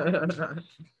should.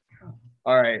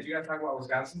 All right. Did you guys talk about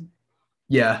Wisconsin?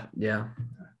 Yeah. Yeah.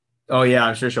 Oh, yeah.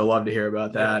 I'm sure she'll love to hear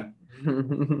about that.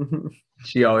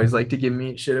 She always liked to give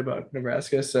me shit about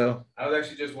Nebraska. So I was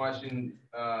actually just watching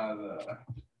the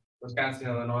Wisconsin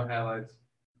Illinois highlights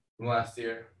from last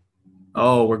year.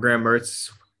 oh, where Graham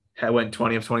Mertz went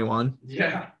 20 of 21.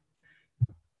 Yeah.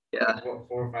 Yeah. What,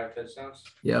 4 or 5 touchdowns?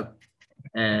 Yep.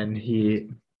 And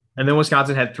then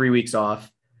Wisconsin had 3 weeks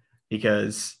off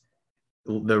because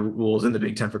the rules in the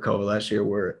Big Ten for COVID last year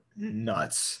were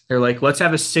nuts. They're like, let's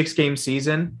have a 6-game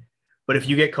season, but if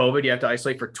you get COVID, you have to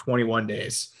isolate for 21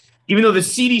 days. Even though the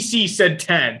CDC said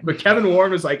 10, but Kevin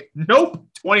Warren was like, nope,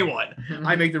 21.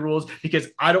 I make the rules because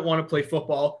I don't want to play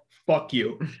football. Fuck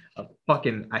you.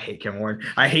 I hate Kevin Warren.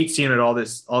 I hate seeing all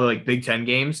the like Big Ten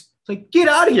games. It's like, get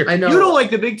out of here. I know. You don't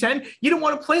like the Big Ten. You didn't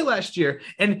want to play last year.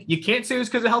 And you can't say it was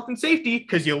because of health and safety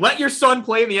because you let your son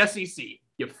play in the SEC.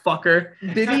 You fucker.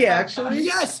 Did he actually?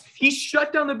 Yes. He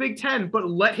shut down the Big Ten, but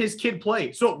let his kid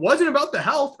play. So it wasn't about the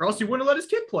health or else he wouldn't have let his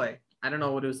kid play. I don't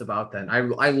know what it was about then. I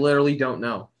literally don't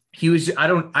know. He was, I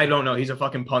don't know. He's a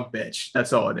fucking punk bitch.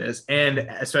 That's all it is. And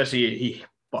especially he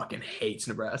fucking hates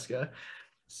Nebraska.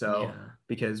 So,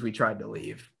 because we tried to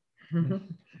leave.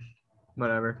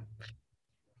 Whatever.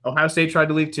 Ohio State tried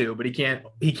to leave too, but he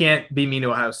can't be mean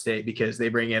to Ohio State because they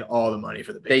bring in all the money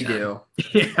for the Big Ten. do.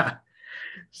 Yeah.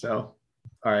 So,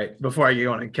 all right. Before I get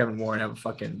on to Kevin Warren, have a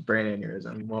fucking brain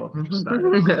aneurysm. Well,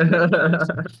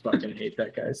 fucking hate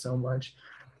that guy so much.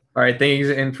 All right, thanks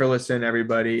again for listening,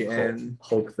 everybody, and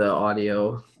hope the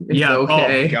audio is yeah,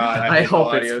 okay. Oh God, I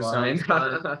hope the it's audio fine.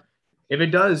 sounds fine.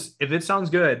 If it sounds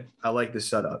good, I like this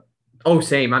setup. Oh,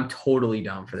 same. I'm totally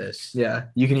down for this. Yeah,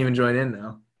 you can even join in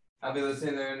now. I'll be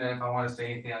listening there, and then if I want to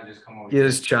say anything, I'll just come over. You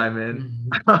just chime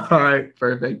in. All right,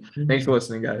 perfect. Thanks for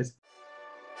listening, guys.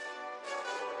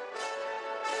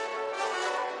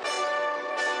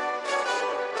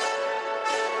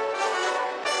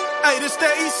 Hey, this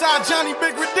that Eastside Johnny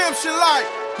Big Redemption like.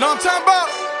 Know what I'm talking about?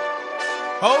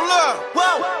 Hold up.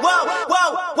 Whoa, whoa,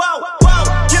 whoa, whoa,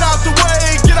 whoa. Get out the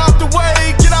way, get out the way.